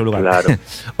llegaréis a nuestro lugar. Claro.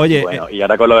 Oye, bueno, y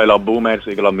ahora con lo de los boomers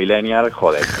y con los millennials,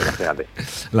 joder, imagínate.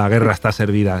 La guerra está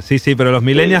servida. Sí, pero los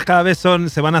millennials cada vez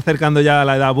se van acercando ya a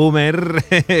la edad boomer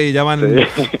y ya van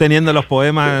teniendo los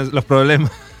problemas de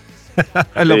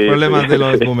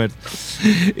los boomers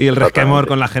y el resquemor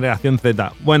con la generación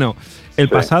Z. Bueno, el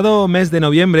pasado mes de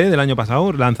noviembre del año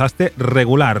pasado lanzaste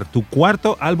Regular, tu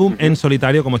cuarto álbum en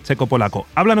solitario como Checo Polaco.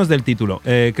 Háblanos del título.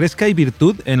 ¿Crees que hay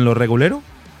virtud en lo regulero?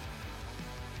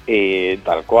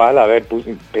 Tal cual, a ver,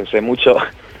 pensé mucho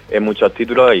en muchos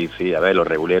títulos y sí, a ver, lo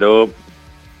regulero,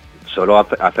 solo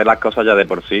hacer las cosas ya de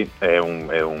por sí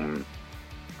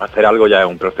hacer algo ya es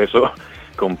un proceso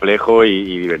complejo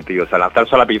y divertido. O sea,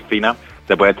 lanzarse a la piscina,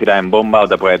 te puedes tirar en bomba o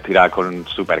te puedes tirar con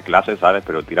superclase, ¿sabes?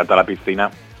 Pero tirarte a la piscina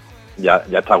ya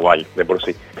está guay de por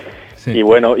sí. Y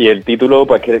bueno, y el título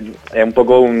pues que es un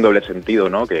poco un doble sentido,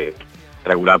 ¿no? Que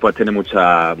regular pues tiene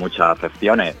muchas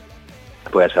acepciones.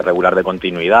 Puede ser regular de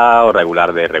continuidad o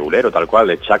regular de regulero, tal cual,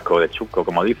 de chasco, de chusco,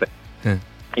 como dice.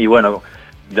 Y bueno,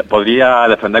 podría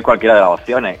defender cualquiera de las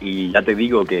opciones. Y ya te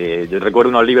digo que yo recuerdo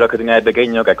unos libros que tenía de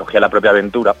pequeño que escogía la propia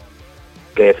aventura,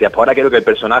 que decías, pues ahora quiero que el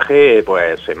personaje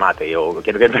pues se mate, o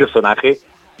quiero que el personaje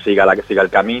siga el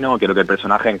camino, o quiero que el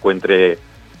personaje encuentre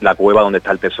la cueva donde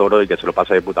está el tesoro y que se lo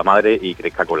pase de puta madre y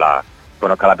crezca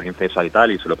conozca a la princesa y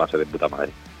tal y se lo pase de puta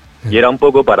madre. Y era un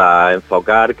poco para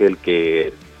enfocar que el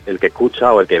que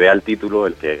escucha o el que vea el título,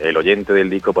 el oyente del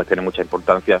disco, pues tiene mucha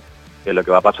importancia en lo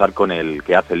que va a pasar con el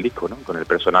que hace el disco, ¿no? Con el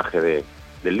personaje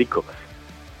del disco.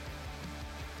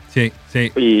 Sí,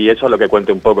 sí. Y eso es lo que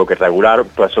cuento un poco, que regular,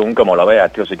 pues según como lo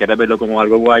veas, tío, si quieres verlo como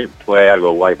algo guay, pues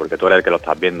algo guay, porque tú eres el que lo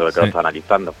estás viendo, el que lo está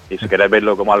analizando. Y si quieres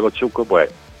verlo como algo chusco, pues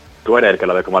tú eres el que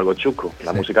lo ve como algo chusco.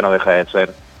 La música no deja de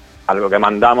ser algo que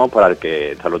mandamos para el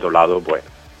que está al otro lado, pues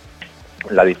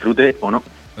la disfrute o no.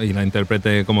 Y la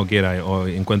interprete como quiera o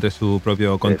encuentre su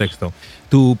propio contexto.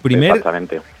 Tu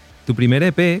primer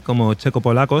EP como Checo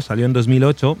Polaco salió en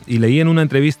 2008 y leí en una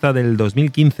entrevista del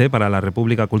 2015 para la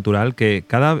República Cultural que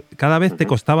cada vez te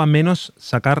costaba menos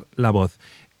sacar la voz.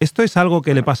 Esto es algo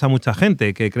que le pasa a mucha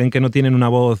gente, que creen que no tienen una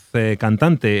voz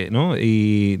cantante, ¿no?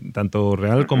 Y tanto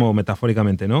real como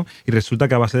metafóricamente, ¿no? Y resulta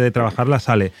que a base de trabajarla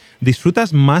sale.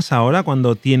 ¿Disfrutas más ahora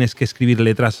cuando tienes que escribir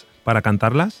letras para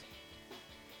cantarlas?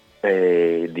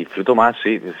 Disfruto más,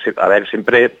 sí. A ver,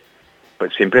 siempre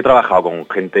he trabajado con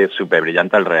gente súper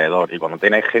brillante alrededor, y cuando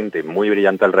tienes gente muy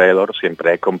brillante alrededor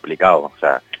siempre es complicado. O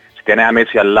sea, si tienes a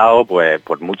Messi al lado, pues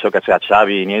por mucho que sea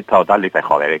Xavi, Iniesta o tal, dices,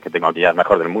 joder, es que tengo aquí al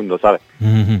mejor del mundo, ¿sabes?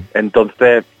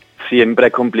 Entonces siempre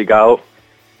es complicado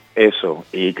eso.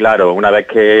 Y claro, una vez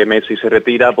que Messi se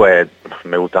retira, pues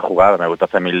me gusta jugar, me gusta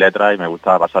hacer mis letras y me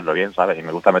gusta pasarlo bien, ¿sabes? Y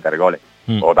me gusta meter goles.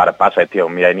 O dar pases, tío.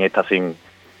 Mira, Iniesta sin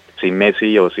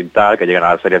Messi o sin tal, que llegan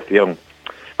a la selección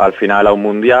al final a un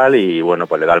mundial y bueno,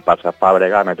 pues le da el pase a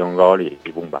Fábregas, mete un gol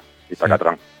y bumba, y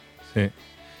sacatrán.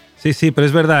 Sí, pero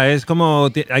es verdad, es como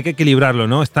hay que equilibrarlo,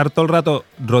 ¿no? Estar todo el rato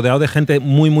rodeado de gente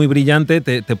muy, muy brillante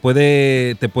te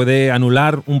puede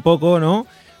anular un poco, ¿no?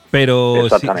 Pero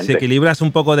si equilibras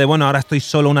un poco de, bueno, ahora estoy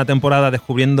solo una temporada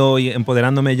descubriendo y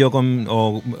empoderándome yo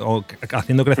o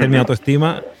haciendo crecer mi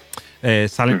autoestima,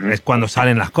 es cuando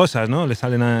salen las cosas, ¿no? Le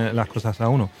salen las cosas a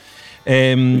uno.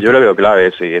 Yo lo veo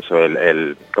clave, sí, eso,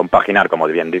 el compaginar, como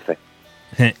bien dice.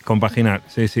 Compaginar,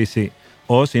 sí.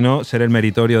 O si no, ser el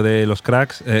meritorio de los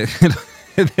cracks.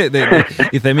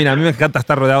 Dice, mira, a mí me encanta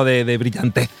estar rodeado de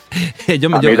brillantez.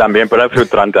 A mí también, pero es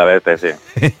frustrante a veces,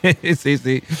 sí.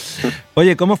 Sí.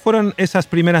 Oye, ¿cómo fueron esas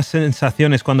primeras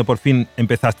sensaciones cuando por fin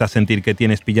empezaste a sentir que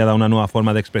tienes pillada una nueva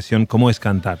forma de expresión? ¿Cómo es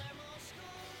cantar?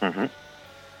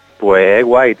 Pues es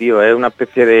guay, tío, es una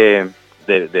especie de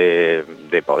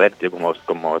poder, tío,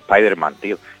 como Spider-Man,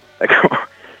 tío. Es como,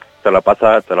 te lo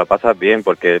pasas bien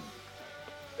porque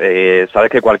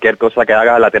sabes que cualquier cosa que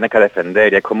hagas la tienes que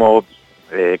defender y es como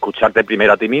escucharte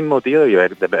primero a ti mismo, tío, y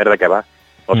ver de qué vas.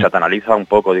 O sea, te analizas un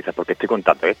poco, dices, ¿por qué estoy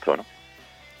contando esto, no?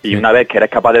 Y una vez que eres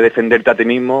capaz de defenderte a ti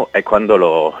mismo es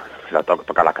cuando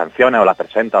tocas las canciones o las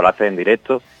presentas o las haces en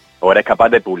directo o eres capaz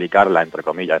de publicarlas, entre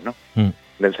comillas, ¿no?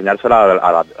 De enseñársela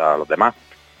a los demás.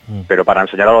 Pero para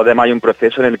enseñar a los demás hay un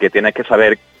proceso en el que tienes que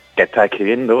saber qué estás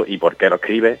escribiendo y por qué lo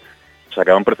escribes. O sea,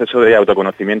 que es un proceso de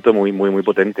autoconocimiento muy, muy, muy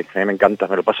potente. A mí me encanta,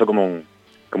 me lo paso como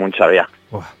un chavea.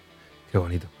 Qué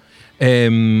bonito.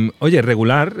 Oye,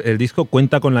 Regular, el disco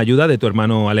cuenta con la ayuda de tu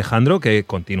hermano Alejandro, que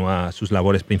continúa sus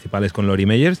labores principales con Lori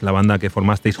Meyers, la banda que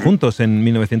formasteis juntos en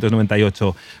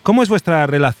 1998. ¿Cómo es vuestra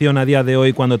relación a día de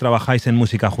hoy cuando trabajáis en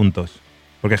música juntos?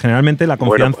 Porque generalmente la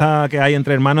confianza que hay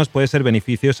entre hermanos puede ser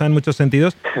beneficiosa en muchos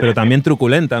sentidos, pero también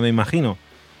truculenta, me imagino.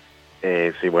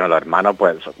 Sí, bueno, los hermanos,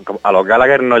 pues a los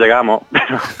Gallagher no llegamos,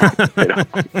 pero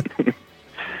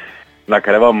nos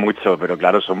queremos mucho, pero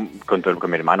claro, son con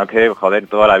mi hermano que, joder,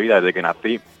 toda la vida, desde que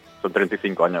nací, son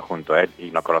 35 años junto a él y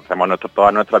nos conocemos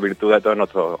todas nuestras virtudes,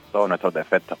 todos nuestros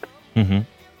defectos.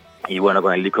 Y bueno,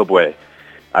 con el disco, pues,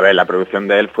 a ver, la producción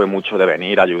de él fue mucho de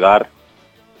venir, ayudar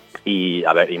y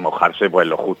mojarse pues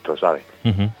lo justo, ¿sabes?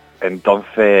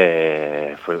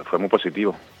 Entonces fue muy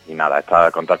positivo y nada,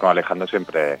 contar con Alejandro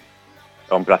siempre es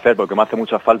un placer porque me hace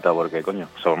mucha falta porque coño,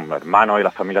 son hermanos y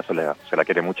la familia se la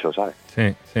quiere mucho, ¿sabes?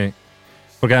 Sí.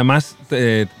 Porque además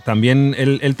también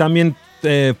él también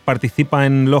participa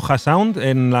en Loja Sound,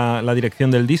 en la dirección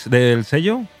del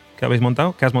sello que has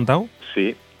montado.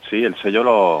 Sí, el sello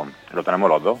lo tenemos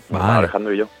los dos, vale.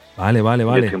 Alejandro y yo. Vale.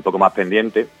 Yo estoy un poco más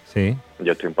pendiente. Sí.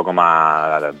 Yo estoy un poco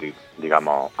más,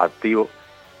 digamos, activo.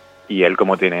 Y él,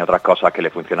 como tiene otras cosas que le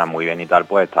funcionan muy bien y tal,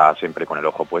 pues está siempre con el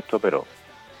ojo puesto, pero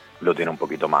lo tiene un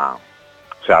poquito más...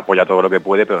 O sea, apoya todo lo que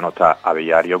puede, pero no está a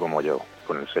diario como yo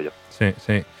con el sello. Sí.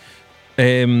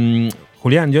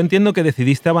 Julián, yo entiendo que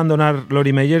decidiste abandonar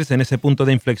Lori Meyers en ese punto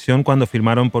de inflexión cuando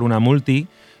firmaron por una multi.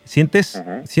 ¿Sientes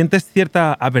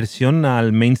cierta aversión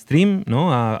al mainstream, ¿no?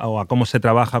 O a cómo se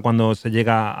trabaja cuando se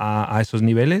llega a esos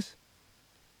niveles?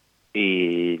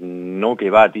 Y no,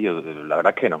 que va, tío. La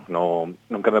verdad es que no.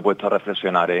 Nunca me he puesto a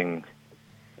reflexionar en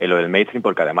lo del mainstream,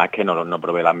 porque además es que no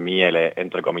probé las mieles,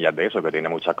 entre comillas, de eso, que tiene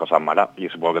muchas cosas malas y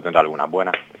supongo que tendrá algunas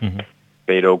buenas.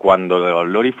 Pero cuando de los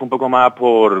Lori fue un poco más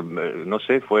por, no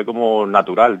sé, fue como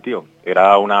natural, tío.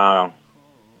 Era una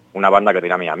banda que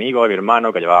tenía mis amigos y mi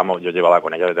hermano, yo llevaba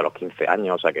con ellos desde los 15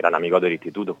 años, o sea, que eran amigos del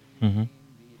instituto.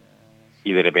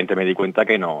 Y de repente me di cuenta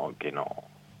que no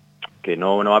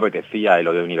me apetecía, y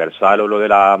lo de Universal o lo de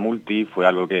la multi fue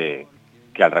algo que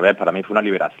al revés, para mí fue una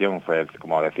liberación. Fue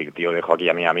como decir, tío, dejo aquí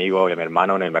a mis amigos y a mi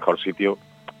hermano en el mejor sitio,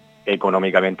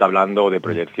 económicamente hablando, de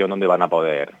proyección, donde van a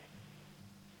poder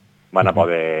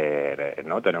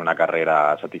 ¿no? tener una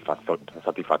carrera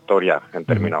satisfactoria en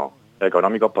términos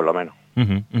económicos, por lo menos.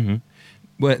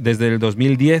 Bueno, desde el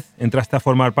 2010 entraste a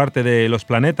formar parte de Los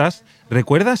Planetas.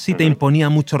 ¿Recuerdas si te imponía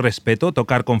mucho respeto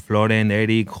tocar con Floren,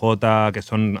 Eric, Jota, que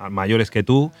son mayores que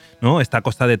tú, ¿no? Esta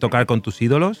cosa de tocar con tus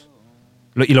ídolos.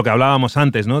 Y lo que hablábamos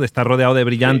antes, ¿no? De estar rodeado de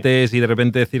brillantes y de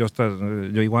repente decir, ostras,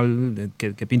 yo igual,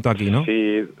 ¿qué pinto aquí, no?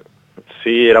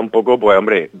 Sí, era un poco, pues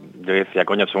hombre, yo decía,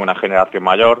 coño, soy una generación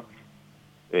mayor,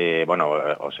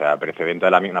 o sea, precedente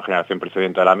de la mía, una generación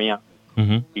precedente de la mía,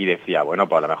 y decía, bueno,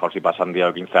 pues a lo mejor si pasan 10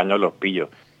 o 15 años los pillo,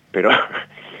 pero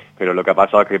lo que ha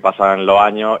pasado es que pasan los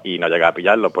años y no llega a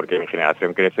pillarlos, porque mi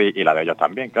generación crece y la de ellos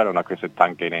también, claro, no es que se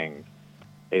estanquen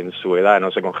en su edad,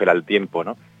 no se congela el tiempo,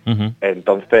 ¿no?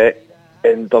 Entonces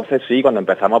sí, cuando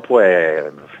empezamos pues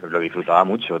lo disfrutaba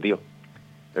mucho, tío.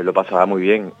 Lo pasaba muy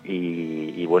bien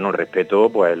y bueno, el respeto,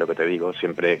 pues lo que te digo,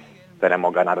 siempre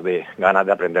tenemos ganas de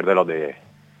aprender de los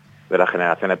de las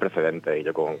generaciones precedentes. Y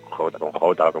yo con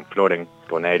Jota, con Floren,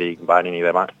 con Eric, Banin y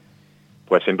demás,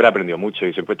 pues siempre he aprendido mucho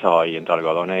y siempre he estado ahí entre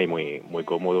algodones y muy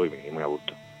cómodo y muy a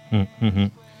gusto.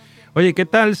 Oye, ¿qué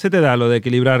tal se te da lo de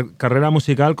equilibrar carrera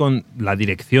musical con la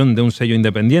dirección de un sello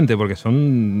independiente? Porque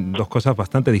son dos cosas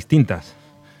bastante distintas.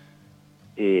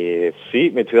 Sí,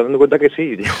 me estoy dando cuenta que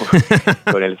sí. Digo,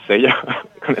 con el sello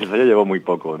llevo muy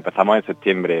poco. Empezamos en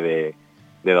septiembre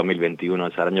de 2021,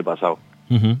 o sea, el año pasado.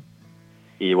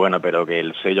 Y bueno, pero que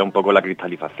el sello un poco la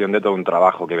cristalización de todo un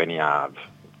trabajo que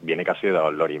viene casi de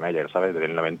los Lori Meyers, ¿sabes? Desde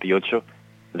el 98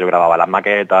 yo grababa las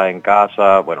maquetas en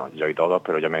casa, bueno, yo y todos,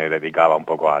 pero yo me dedicaba un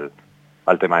poco al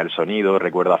tema del sonido.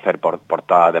 Recuerdo hacer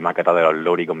portadas de maquetas de los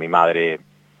Lori con mi madre,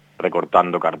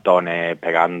 recortando cartones,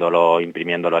 pegándolos,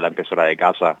 imprimiéndolos en la impresora de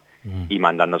casa y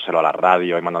mandándoselo a la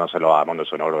radio y mandándoselo a Mundo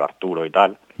Sonoro, a Arturo y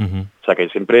tal. O sea que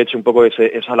siempre he hecho un poco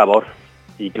esa labor.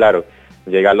 Y claro,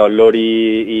 llegan los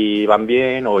Lori y van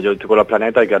bien, o yo estoy con Los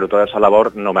Planetas y claro, toda esa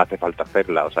labor no me hace falta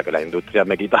hacerla. O sea que la industria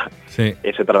me quita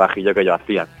ese trabajillo que yo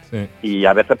hacía. Y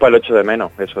a veces pues lo echo de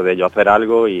menos, eso de yo hacer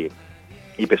algo y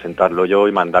presentarlo yo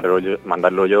y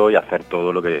mandarlo yo y hacer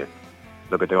todo lo que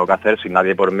tengo que hacer sin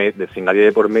nadie de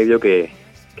por medio que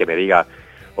me diga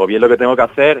o bien lo que tengo que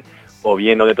hacer, o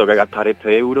bien dónde tengo que gastar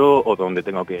este euro, o dónde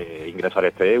tengo que ingresar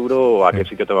este euro, o a qué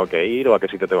sitio tengo que ir, o a qué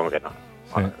sitio tengo que no.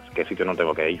 Bueno, qué sitio no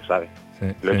tengo que ir, ¿sabes?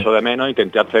 Lo echo de menos,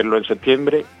 intenté hacerlo en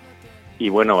septiembre, y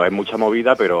bueno, es mucha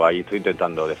movida, pero ahí estoy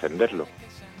intentando defenderlo.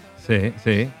 Sí.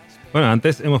 Bueno,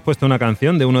 antes hemos puesto una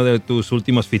canción de uno de tus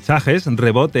últimos fichajes,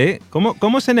 Rebote.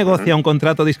 ¿Cómo se negocia un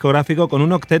contrato discográfico con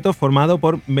un octeto formado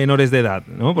por menores de edad,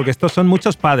 ¿no? Porque estos son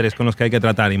muchos padres con los que hay que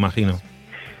tratar, imagino.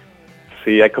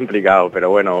 Sí, es complicado,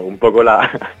 pero bueno, un poco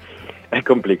es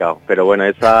complicado. Pero bueno,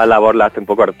 esa labor la hace un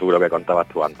poco Arturo, que contabas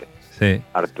tú antes. Sí.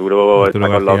 Arturo está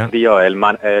con los tíos,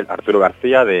 Arturo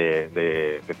García,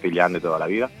 de Cecilián de toda la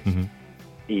vida.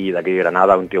 Y de aquí de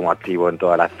Granada, un tío muy activo en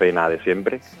toda la escena de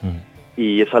siempre.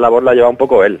 Y esa labor la lleva un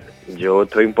poco él. Yo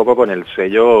estoy un poco con el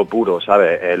sello puro,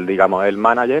 ¿sabes? Él, digamos, el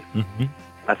manager,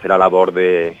 hace la labor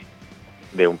de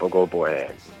un poco, pues,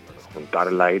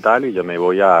 juntarla y tal, y yo me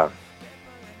voy a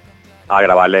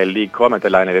grabarle el disco, a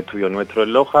meterla en el estudio nuestro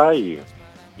en Loja y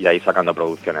ahí sacando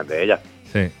producciones de ella.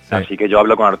 Así que yo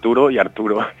hablo con Arturo y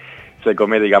Arturo se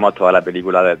come, digamos, toda la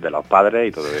película de los padres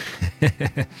y todo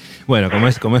eso. Bueno,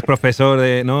 como es profesor,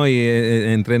 ¿no? Y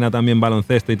entrena también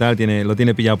baloncesto y tal, lo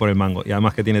tiene pillado por el mango. Y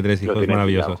además que tiene 3 hijos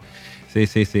maravillosos.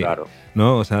 Sí. Claro.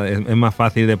 ¿No? O sea, es más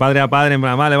fácil de padre a padre, en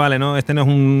plan, vale, no, este no es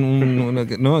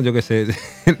no, yo qué sé.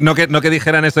 no que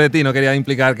dijeran eso de ti, no quería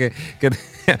implicar que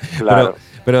Claro.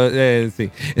 Pero sí.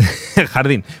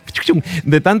 Jardín.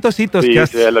 De tantos hitos Sí, que has...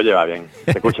 sí, él lo lleva bien.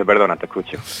 Te escucho.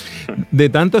 De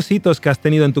tantos hitos que has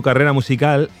tenido en tu carrera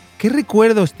musical, ¿qué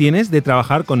recuerdos tienes de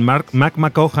trabajar con Mac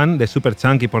McCohan de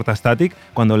Superchunk y Portastatic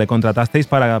cuando le contratasteis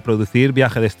para producir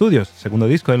Viaje de Estudios, segundo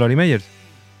disco de Lori Meyers?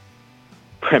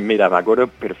 Pues mira, me acuerdo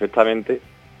perfectamente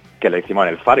que lo hicimos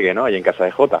en el Fargue, ¿no? Ahí en casa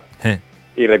de Jota.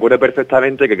 Y recuerdo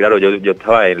perfectamente que, claro, yo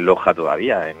estaba en Loja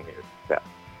todavía. O sea,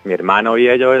 mi hermano y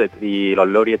ellos y los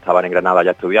Lori estaban en Granada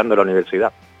ya estudiando en la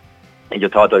universidad. Y yo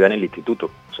estaba todavía en el instituto,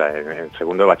 o sea, en el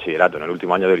segundo de bachillerato, en el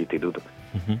último año del instituto.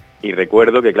 Y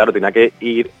recuerdo que, claro, tenía que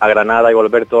ir a Granada y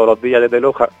volver todos los días desde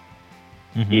Loja.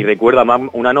 Y recuerdo más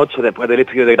una noche después del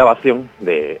estudio de grabación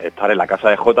de estar en la casa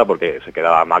de Jota, porque se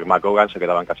quedaba Mac McCohan, se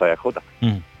quedaba en casa de Jota.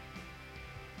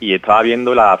 Y estaba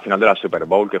viendo la final de la Super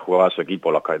Bowl que jugaba su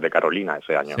equipo, los de Carolina,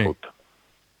 ese año justo.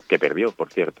 Que perdió,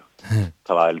 por cierto.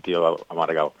 Estaba el tío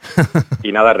amargado.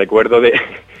 Y nada, recuerdo de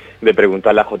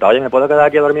preguntarle a Jota, oye, ¿me puedo quedar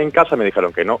aquí a dormir en casa? Me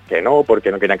dijeron que no,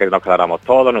 porque no querían que nos quedáramos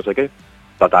todos, no sé qué.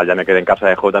 Total, ya me quedé en casa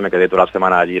de Jota, me quedé toda la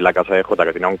semana allí en la casa de Jota,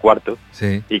 que tenía un cuarto,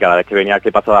 y cada vez que venía,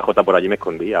 que pasaba Jota por allí, me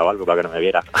escondía o algo para que no me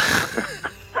viera.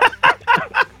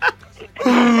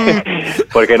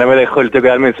 Porque no me dejó el tío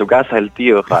quedarme en su casa, el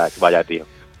tío, vaya tío.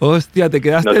 Hostia, te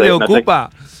quedaste de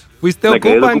Ocupa. Fuiste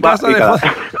Ocupa en casa de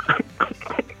Jota.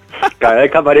 Cada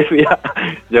vez que aparecía,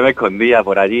 yo me escondía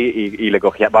por allí y le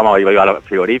cogía, iba al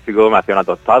frigorífico, me hacía una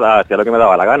tostada, hacía lo que me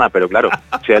daba la gana, pero claro,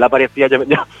 si él aparecía, yo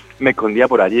me escondía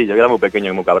por allí, yo era muy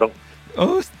pequeño y muy cabrón.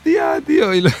 Hostia,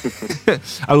 tío.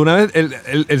 ¿Alguna vez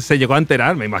él se llegó a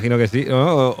enterar? Me imagino que sí,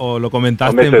 ¿no? O lo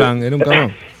comentaste. Hombre, en plan, era un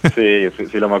cabrón.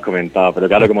 Sí, lo hemos comentado, pero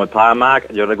claro, como estaba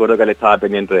Mac, yo recuerdo que él estaba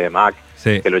pendiente de Mac,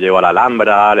 que lo llevó a la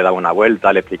Alhambra, le daba una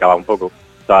vuelta, le explicaba un poco.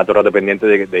 Estaba todo el rato pendiente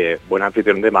de buen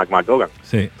anfitrión de Mac McCohan.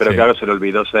 Pero claro, se le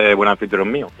olvidó ser buen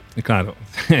anfitrión mío. Claro,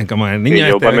 como el niño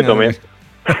yo pues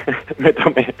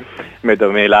me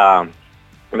tomé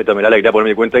la alegría por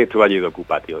mi cuenta y estuve allí de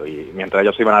Ocupa, tío. Y mientras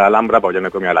ellos iban a la Alhambra, pues yo me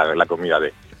comía la comida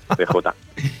de Jota.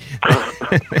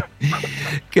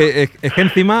 Es que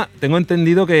encima tengo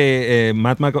entendido que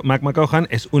Mac McCohan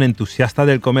es un entusiasta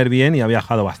del comer bien y ha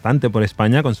viajado bastante por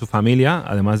España con su familia,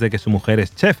 además de que su mujer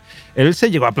es chef. ¿Él se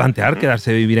llegó a plantear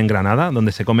quedarse a vivir en Granada,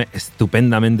 donde se come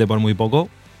estupendamente por muy poco?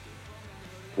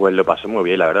 Pues lo pasé muy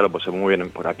bien, la verdad, lo pasé muy bien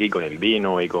por aquí, con el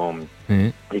vino y con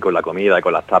la comida y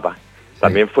con las tapas.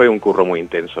 También fue un curro muy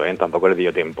intenso, tampoco le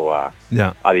dio tiempo a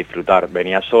disfrutar.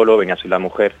 Venía solo, venía sin la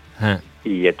mujer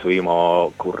y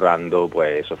estuvimos currando,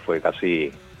 pues eso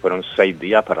fueron 6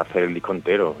 días para hacer el disco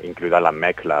entero, incluidas las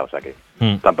mezclas, o sea que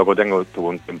tampoco tuve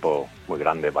un tiempo muy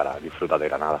grande para disfrutar de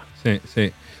Granada.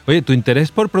 Sí. Oye, ¿tu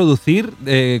interés por producir,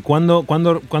 cuándo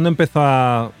empezó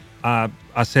a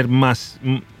ser más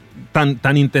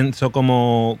tan intenso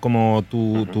como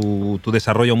tu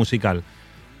desarrollo musical?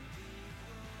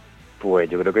 Pues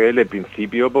yo creo que desde el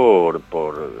principio por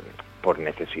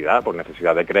necesidad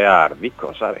de crear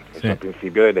discos, ¿sabes? Sí. Al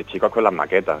principio desde chicos con las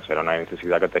maquetas, era una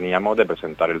necesidad que teníamos de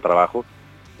presentar el trabajo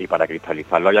y para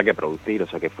cristalizarlo había que producir, o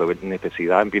sea que fue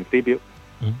necesidad en principio.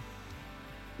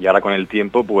 Y ahora con el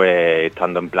tiempo, pues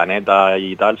estando en Planeta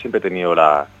y tal, siempre he tenido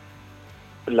las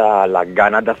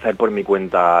ganas de hacer por mi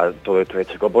cuenta todo esto de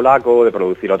Checo Polaco, de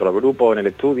producir otro grupo en el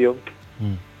estudio.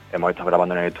 Hemos estado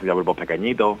grabando en el estudio grupos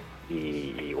pequeñitos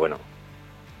y bueno,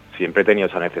 siempre he tenido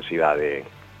esa necesidad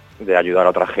de ayudar a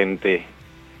otra gente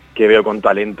que veo con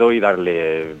talento y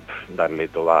darle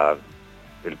toda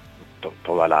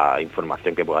la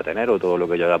información que pueda tener o todo lo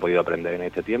que yo haya podido aprender en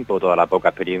este tiempo, toda la poca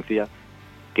experiencia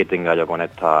que tenga yo con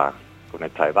esta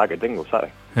edad que tengo,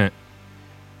 ¿sabes?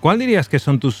 ¿Cuál dirías que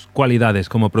son tus cualidades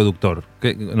como productor?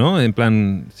 ¿No? En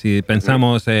plan, si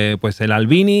pensamos, pues el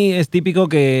Albini es típico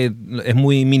que es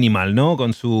muy minimal, ¿no?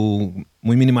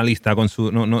 Muy minimalista,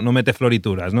 no mete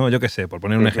florituras, ¿no? Yo qué sé, por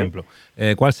poner un ejemplo.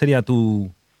 ¿Cuál sería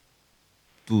tus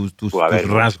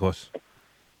rasgos?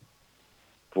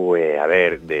 Pues a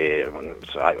ver,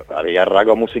 había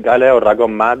rasgos musicales o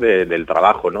rasgos más del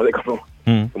trabajo, ¿no? De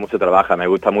cómo se trabaja. Me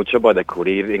gusta mucho pues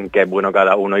descubrir en qué es bueno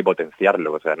cada uno y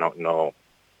potenciarlo. O sea, no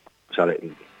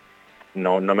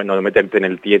meterte en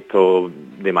el tiesto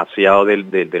demasiado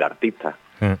del artista.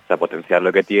 O sea, potenciar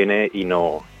lo que tiene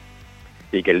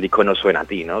y que el disco no suena a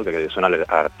ti, ¿no? Que suena al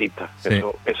artista. Sí.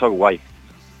 Eso es guay.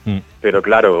 Pero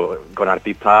claro, con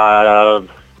artistas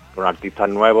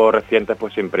nuevos, recientes,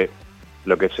 pues siempre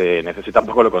lo que se necesita un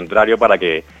poco lo contrario para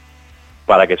que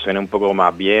suene un poco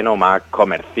más bien o más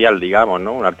comercial, digamos,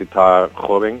 ¿no? Un artista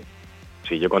joven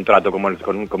si yo contrato como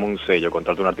un sello,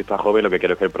 contrato a un artista joven, lo que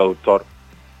quiero es que el productor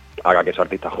haga que ese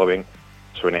artista joven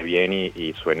suene bien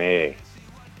y suene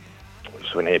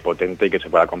potente y que se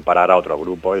pueda comparar a otros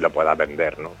grupos y lo pueda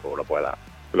vender, ¿no? O lo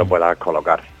pueda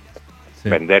colocar. Sí.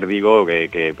 Vender, digo,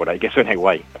 que por ahí que suene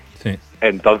guay. Sí.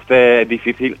 Entonces es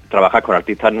difícil trabajar con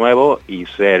artistas nuevos y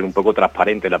ser un poco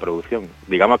transparente en la producción.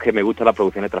 Digamos que me gustan las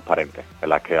producciones transparentes, en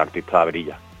las que el artista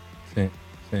brilla. Sí.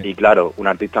 Y claro, un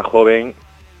artista joven,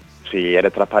 si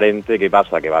eres transparente, ¿qué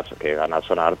pasa? Que van a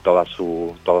sonar todos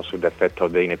sus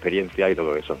defectos de inexperiencia y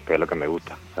todo eso, que es lo que me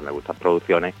gusta. O sea, me gustan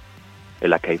producciones en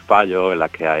las que hay fallos, en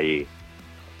las que hay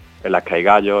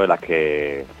gallos, en las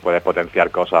que puedes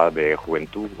potenciar cosas de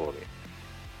juventud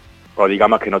o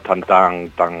digamos que no están tan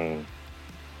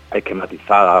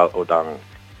esquematizadas o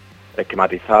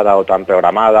tan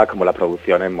programadas como las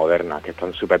producciones modernas, que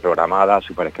están súper programadas,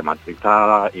 súper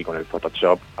esquematizadas y con el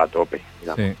Photoshop a tope,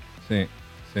 digamos. Sí.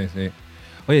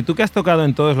 Oye, tú que has tocado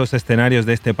en todos los escenarios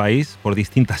de este país por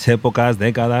distintas épocas,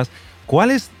 décadas, ¿cuál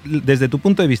es, desde tu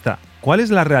punto de vista, cuál es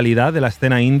la realidad de la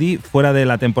escena indie fuera de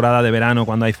la temporada de verano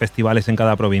cuando hay festivales en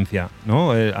cada provincia,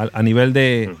 ¿no? A nivel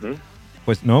de... Uh-huh.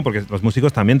 Pues no, porque los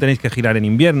músicos también tenéis que girar en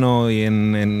invierno y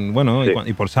Sí.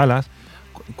 y por salas.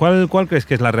 ¿Cuál crees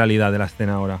que es la realidad de la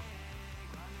escena ahora?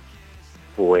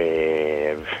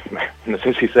 Pues no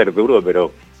sé si ser duro,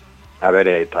 pero a ver,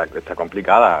 está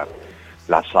complicada.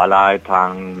 Las salas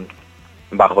están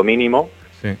bajo mínimo.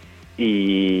 Sí.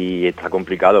 Y está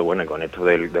complicado, bueno, y con esto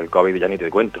del COVID ya ni te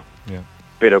cuento. Yeah.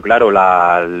 Pero claro,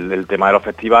 el tema de los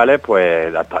festivales,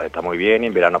 pues está muy bien, y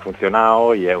en verano ha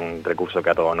funcionado, y es un recurso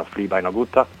que a todos nos flipa y nos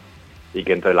gusta, y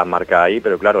que entre las marcas ahí,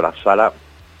 pero claro, las salas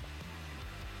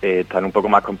están un poco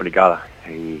más complicadas.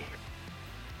 Y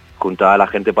juntar a la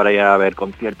gente para ir a ver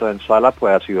conciertos en salas,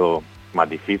 pues ha sido más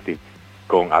difícil.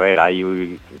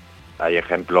 Hay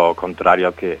ejemplos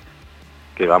contrarios que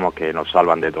nos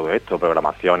salvan de todo esto,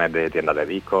 programaciones de tiendas de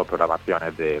discos,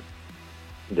 programaciones de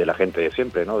la gente de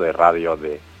siempre, ¿no? De radios,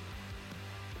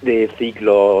 de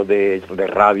ciclos, de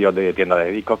radios, de tiendas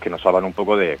de discos que nos salvan un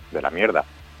poco de la mierda.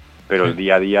 Pero el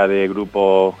día a día de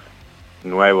grupos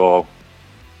nuevos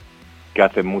que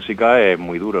hacen música es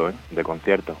muy duro, ¿eh? De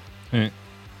conciertos.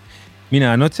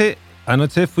 Mira, anoche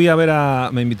fui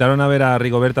me invitaron a ver a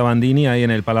Rigoberta Bandini ahí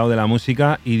en el Palau de la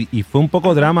Música y fue un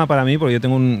poco drama para mí porque yo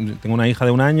tengo una hija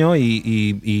de 1 año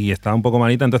y estaba un poco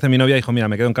malita, entonces mi novia dijo, mira,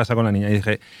 me quedo en casa con la niña.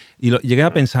 Llegué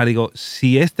a pensar, digo,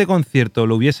 si este concierto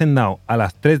lo hubiesen dado a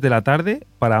las 3 de la tarde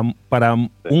para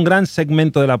un gran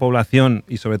segmento de la población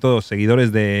y sobre todo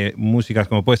seguidores de músicas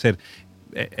como puede ser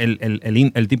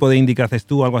el tipo de indie que haces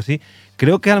tú o algo así,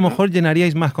 creo que a lo mejor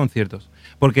llenaríais más conciertos.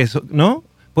 Porque eso, ¿no?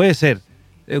 Puede ser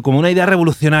como una idea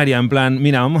revolucionaria, en plan,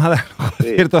 mira, vamos a dar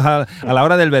conciertos a la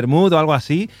hora del vermut o algo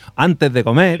así, antes de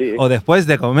comer o después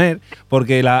de comer,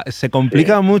 porque se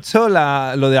complica mucho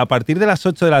lo de a partir de las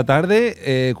 8 de la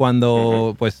tarde,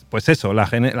 cuando, pues eso, la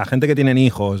gente que tienen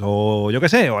hijos, o yo qué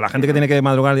sé, o la gente que tiene que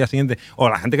madrugar al día siguiente, o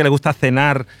la gente que le gusta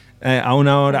cenar a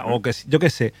una hora, o que yo qué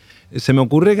sé. Se me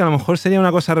ocurre que a lo mejor sería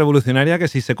una cosa revolucionaria que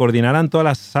si se coordinaran todas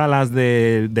las salas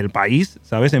del país,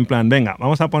 ¿sabes? En plan, venga,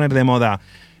 vamos a poner de moda.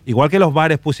 Igual que los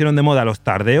bares pusieron de moda los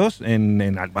tardeos,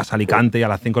 vas a Alicante y a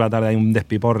las 5 de la tarde hay un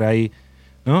despiporre ahí,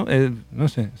 ¿no? No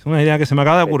sé, es una idea que se me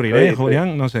acaba de ocurrir,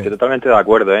 Julián, no sé. Estoy totalmente de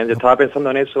acuerdo, ¿eh? Yo estaba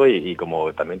pensando en eso y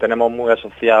como también tenemos muy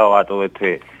asociado a todo esto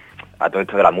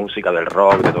de la música, del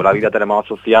rock, de toda la vida tenemos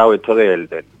asociado esto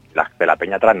de la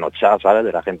peña trasnochada, ¿sabes?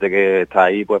 De la gente que está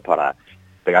ahí pues para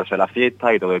pegarse la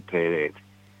fiesta y todo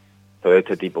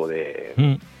este tipo de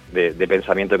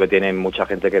pensamiento que tiene mucha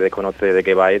gente que desconoce de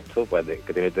qué va esto, pues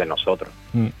que tiene de nosotros.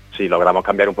 Si logramos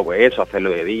cambiar un poco eso, hacerlo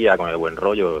de día, con el buen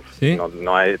rollo, ¿sí?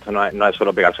 Esto no es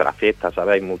solo pegarse a la fiesta,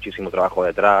 ¿sabes? Hay muchísimo trabajo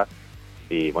detrás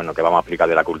y bueno, que vamos a explicar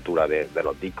de la cultura de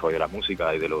los discos y de la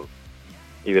música y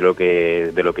de lo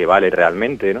que vale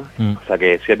realmente, ¿no? O sea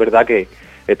que sí es verdad que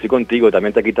estoy contigo,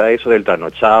 también te quita eso del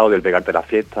trasnochado, del pegarte la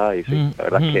fiesta y sí, la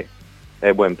verdad es que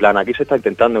es buen plan. Aquí se está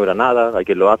intentando en Granada, hay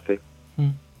quien lo hace.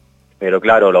 Pero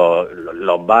claro,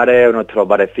 los bares, nuestros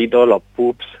barecitos, los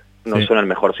pubs, no son el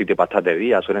mejor sitio para estar de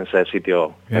día, suelen ser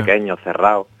sitios pequeños,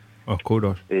 cerrados.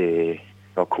 Oscuros.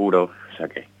 Oscuros, o sea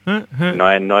que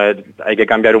hay que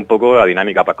cambiar un poco la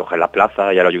dinámica para coger las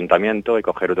plazas y el ayuntamiento y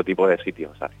coger otro tipo de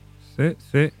sitios, ¿sabes?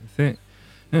 Sí.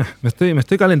 Me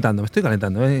estoy calentando.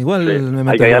 Igual me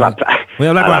meto. Hay que ir voy a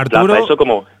hablar con Arturo. Plaza, eso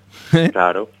como,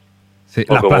 claro. Sí,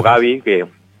 o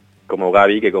como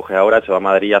Gaby, que coge ahora, se va a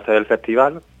Madrid a hacer el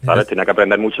festival, ¿sabes? Tiene que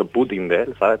aprender mucho Putin de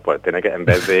él, ¿sabes? Pues tiene que, en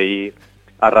vez de ir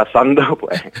arrasando,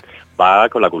 pues va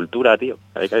con la cultura, tío.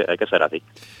 Hay que ser así.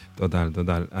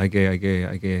 Total. Hay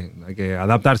que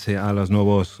adaptarse a los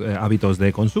nuevos hábitos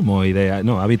de consumo y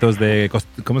hábitos de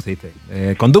 ¿cómo se dice?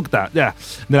 Conducta, de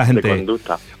la gente. De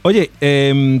conducta. Oye,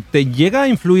 ¿te llega a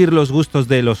influir los gustos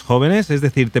de los jóvenes? Es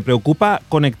decir, ¿te preocupa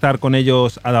conectar con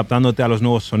ellos adaptándote a los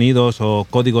nuevos sonidos o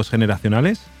códigos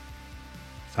generacionales?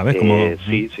 ¿Sabes cómo?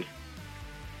 Sí.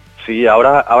 Sí,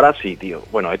 ahora sí, tío.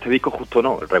 Bueno, este disco justo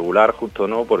no, el regular justo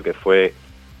no, porque fue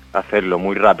hacerlo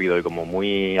muy rápido y como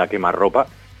muy a quemarropa.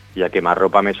 Y a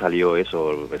quemarropa me salió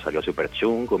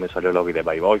Superchunk, o me salió los Beat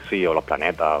By Boys, o Los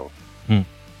Planetas.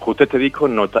 Justo este disco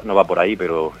no va por ahí,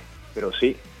 pero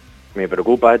sí, me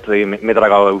preocupa. Me he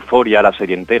tragado Euforia, la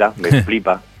serie entera, me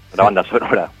flipa, la banda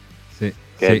sonora, que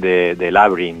es de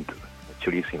Labyrinth,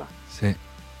 chulísima.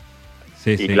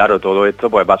 Sí, claro, todo esto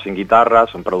pues va sin guitarra,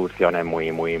 son producciones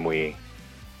muy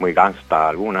gangsta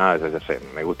algunas,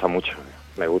 me gusta mucho.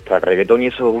 Me gusta el reggaetón y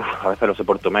eso, a veces lo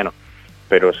soporto menos.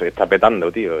 Pero se está petando,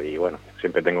 tío, y bueno,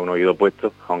 siempre tengo un oído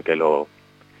puesto, aunque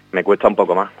me cuesta un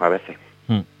poco más a veces.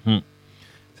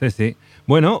 Sí.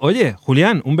 Bueno, oye,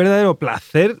 Julián, un verdadero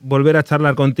placer volver a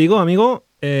charlar contigo, amigo.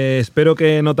 Espero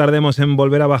que no tardemos en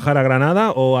volver a bajar a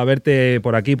Granada o a verte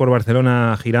por aquí, por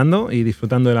Barcelona, girando y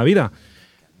disfrutando de la vida.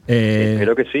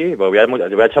 Espero que sí, pues voy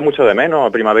a echar mucho de menos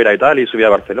a primavera y tal, y subir a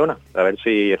Barcelona, a ver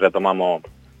si retomo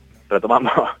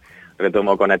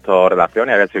con estas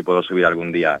relaciones, a ver si puedo subir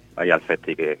algún día ahí al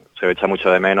festi, que se echa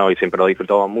mucho de menos y siempre lo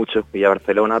disfrutamos mucho. Y a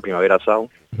Barcelona, Primavera Sound,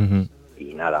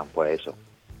 y nada, pues eso.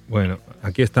 Bueno,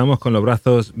 aquí estamos con los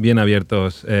brazos bien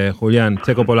abiertos. Julián,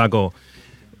 Checo Polaco,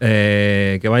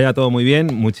 que vaya todo muy bien,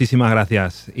 muchísimas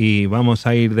gracias. Y vamos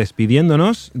a ir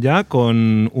despidiéndonos ya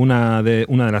con una de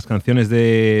las canciones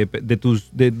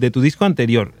de tu disco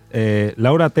anterior.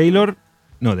 Laura Taylor,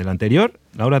 no, del anterior.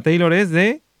 Laura Taylor es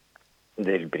de...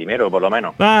 Del primero, por lo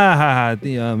menos. Ah,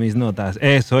 tío, mis notas.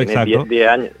 Eso, tiene exacto.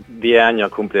 10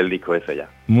 años cumple el disco ese ya.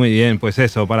 Muy bien, pues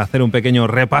eso, para hacer un pequeño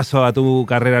repaso a tu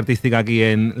carrera artística aquí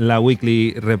en la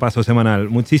Weekly Repaso Semanal.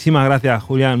 Muchísimas gracias,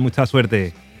 Julián, mucha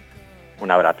suerte.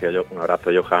 Un abrazo,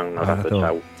 Johan, un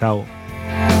abrazo. Chao.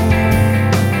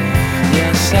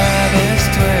 Ya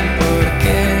sabes tú el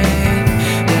porqué,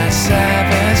 ya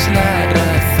sabes la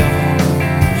razón.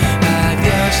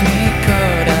 Adiós mi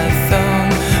corazón.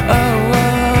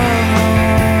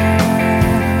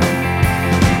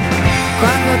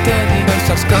 Cuando te digo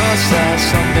estas cosas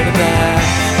son verdad,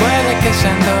 puede que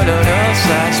sean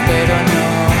dolorosas, pero no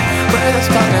puedo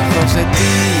estar lejos de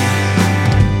ti.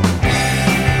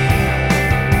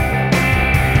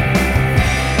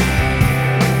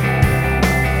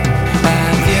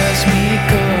 Adiós mi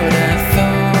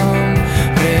corazón,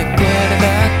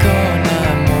 recuerda con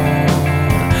amor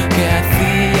que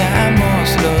hacíamos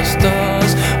los dos.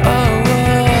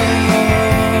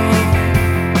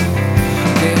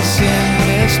 Que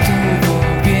siempre estuvo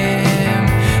bien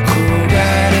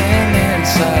jugar en el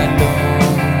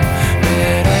salón,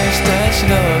 pero esto es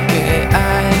lo que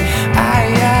hay.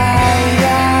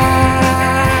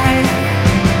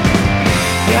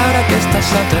 Y ahora que estas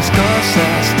otras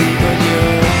cosas, digo yo,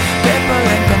 que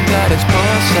podré encontrar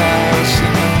esposa, o si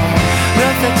no,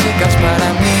 12 chicas para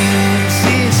mí,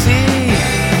 sí.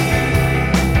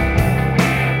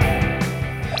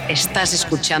 Estás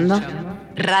escuchando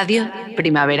Radio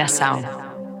Primavera Sound,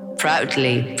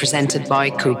 proudly presented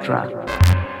by Cupra.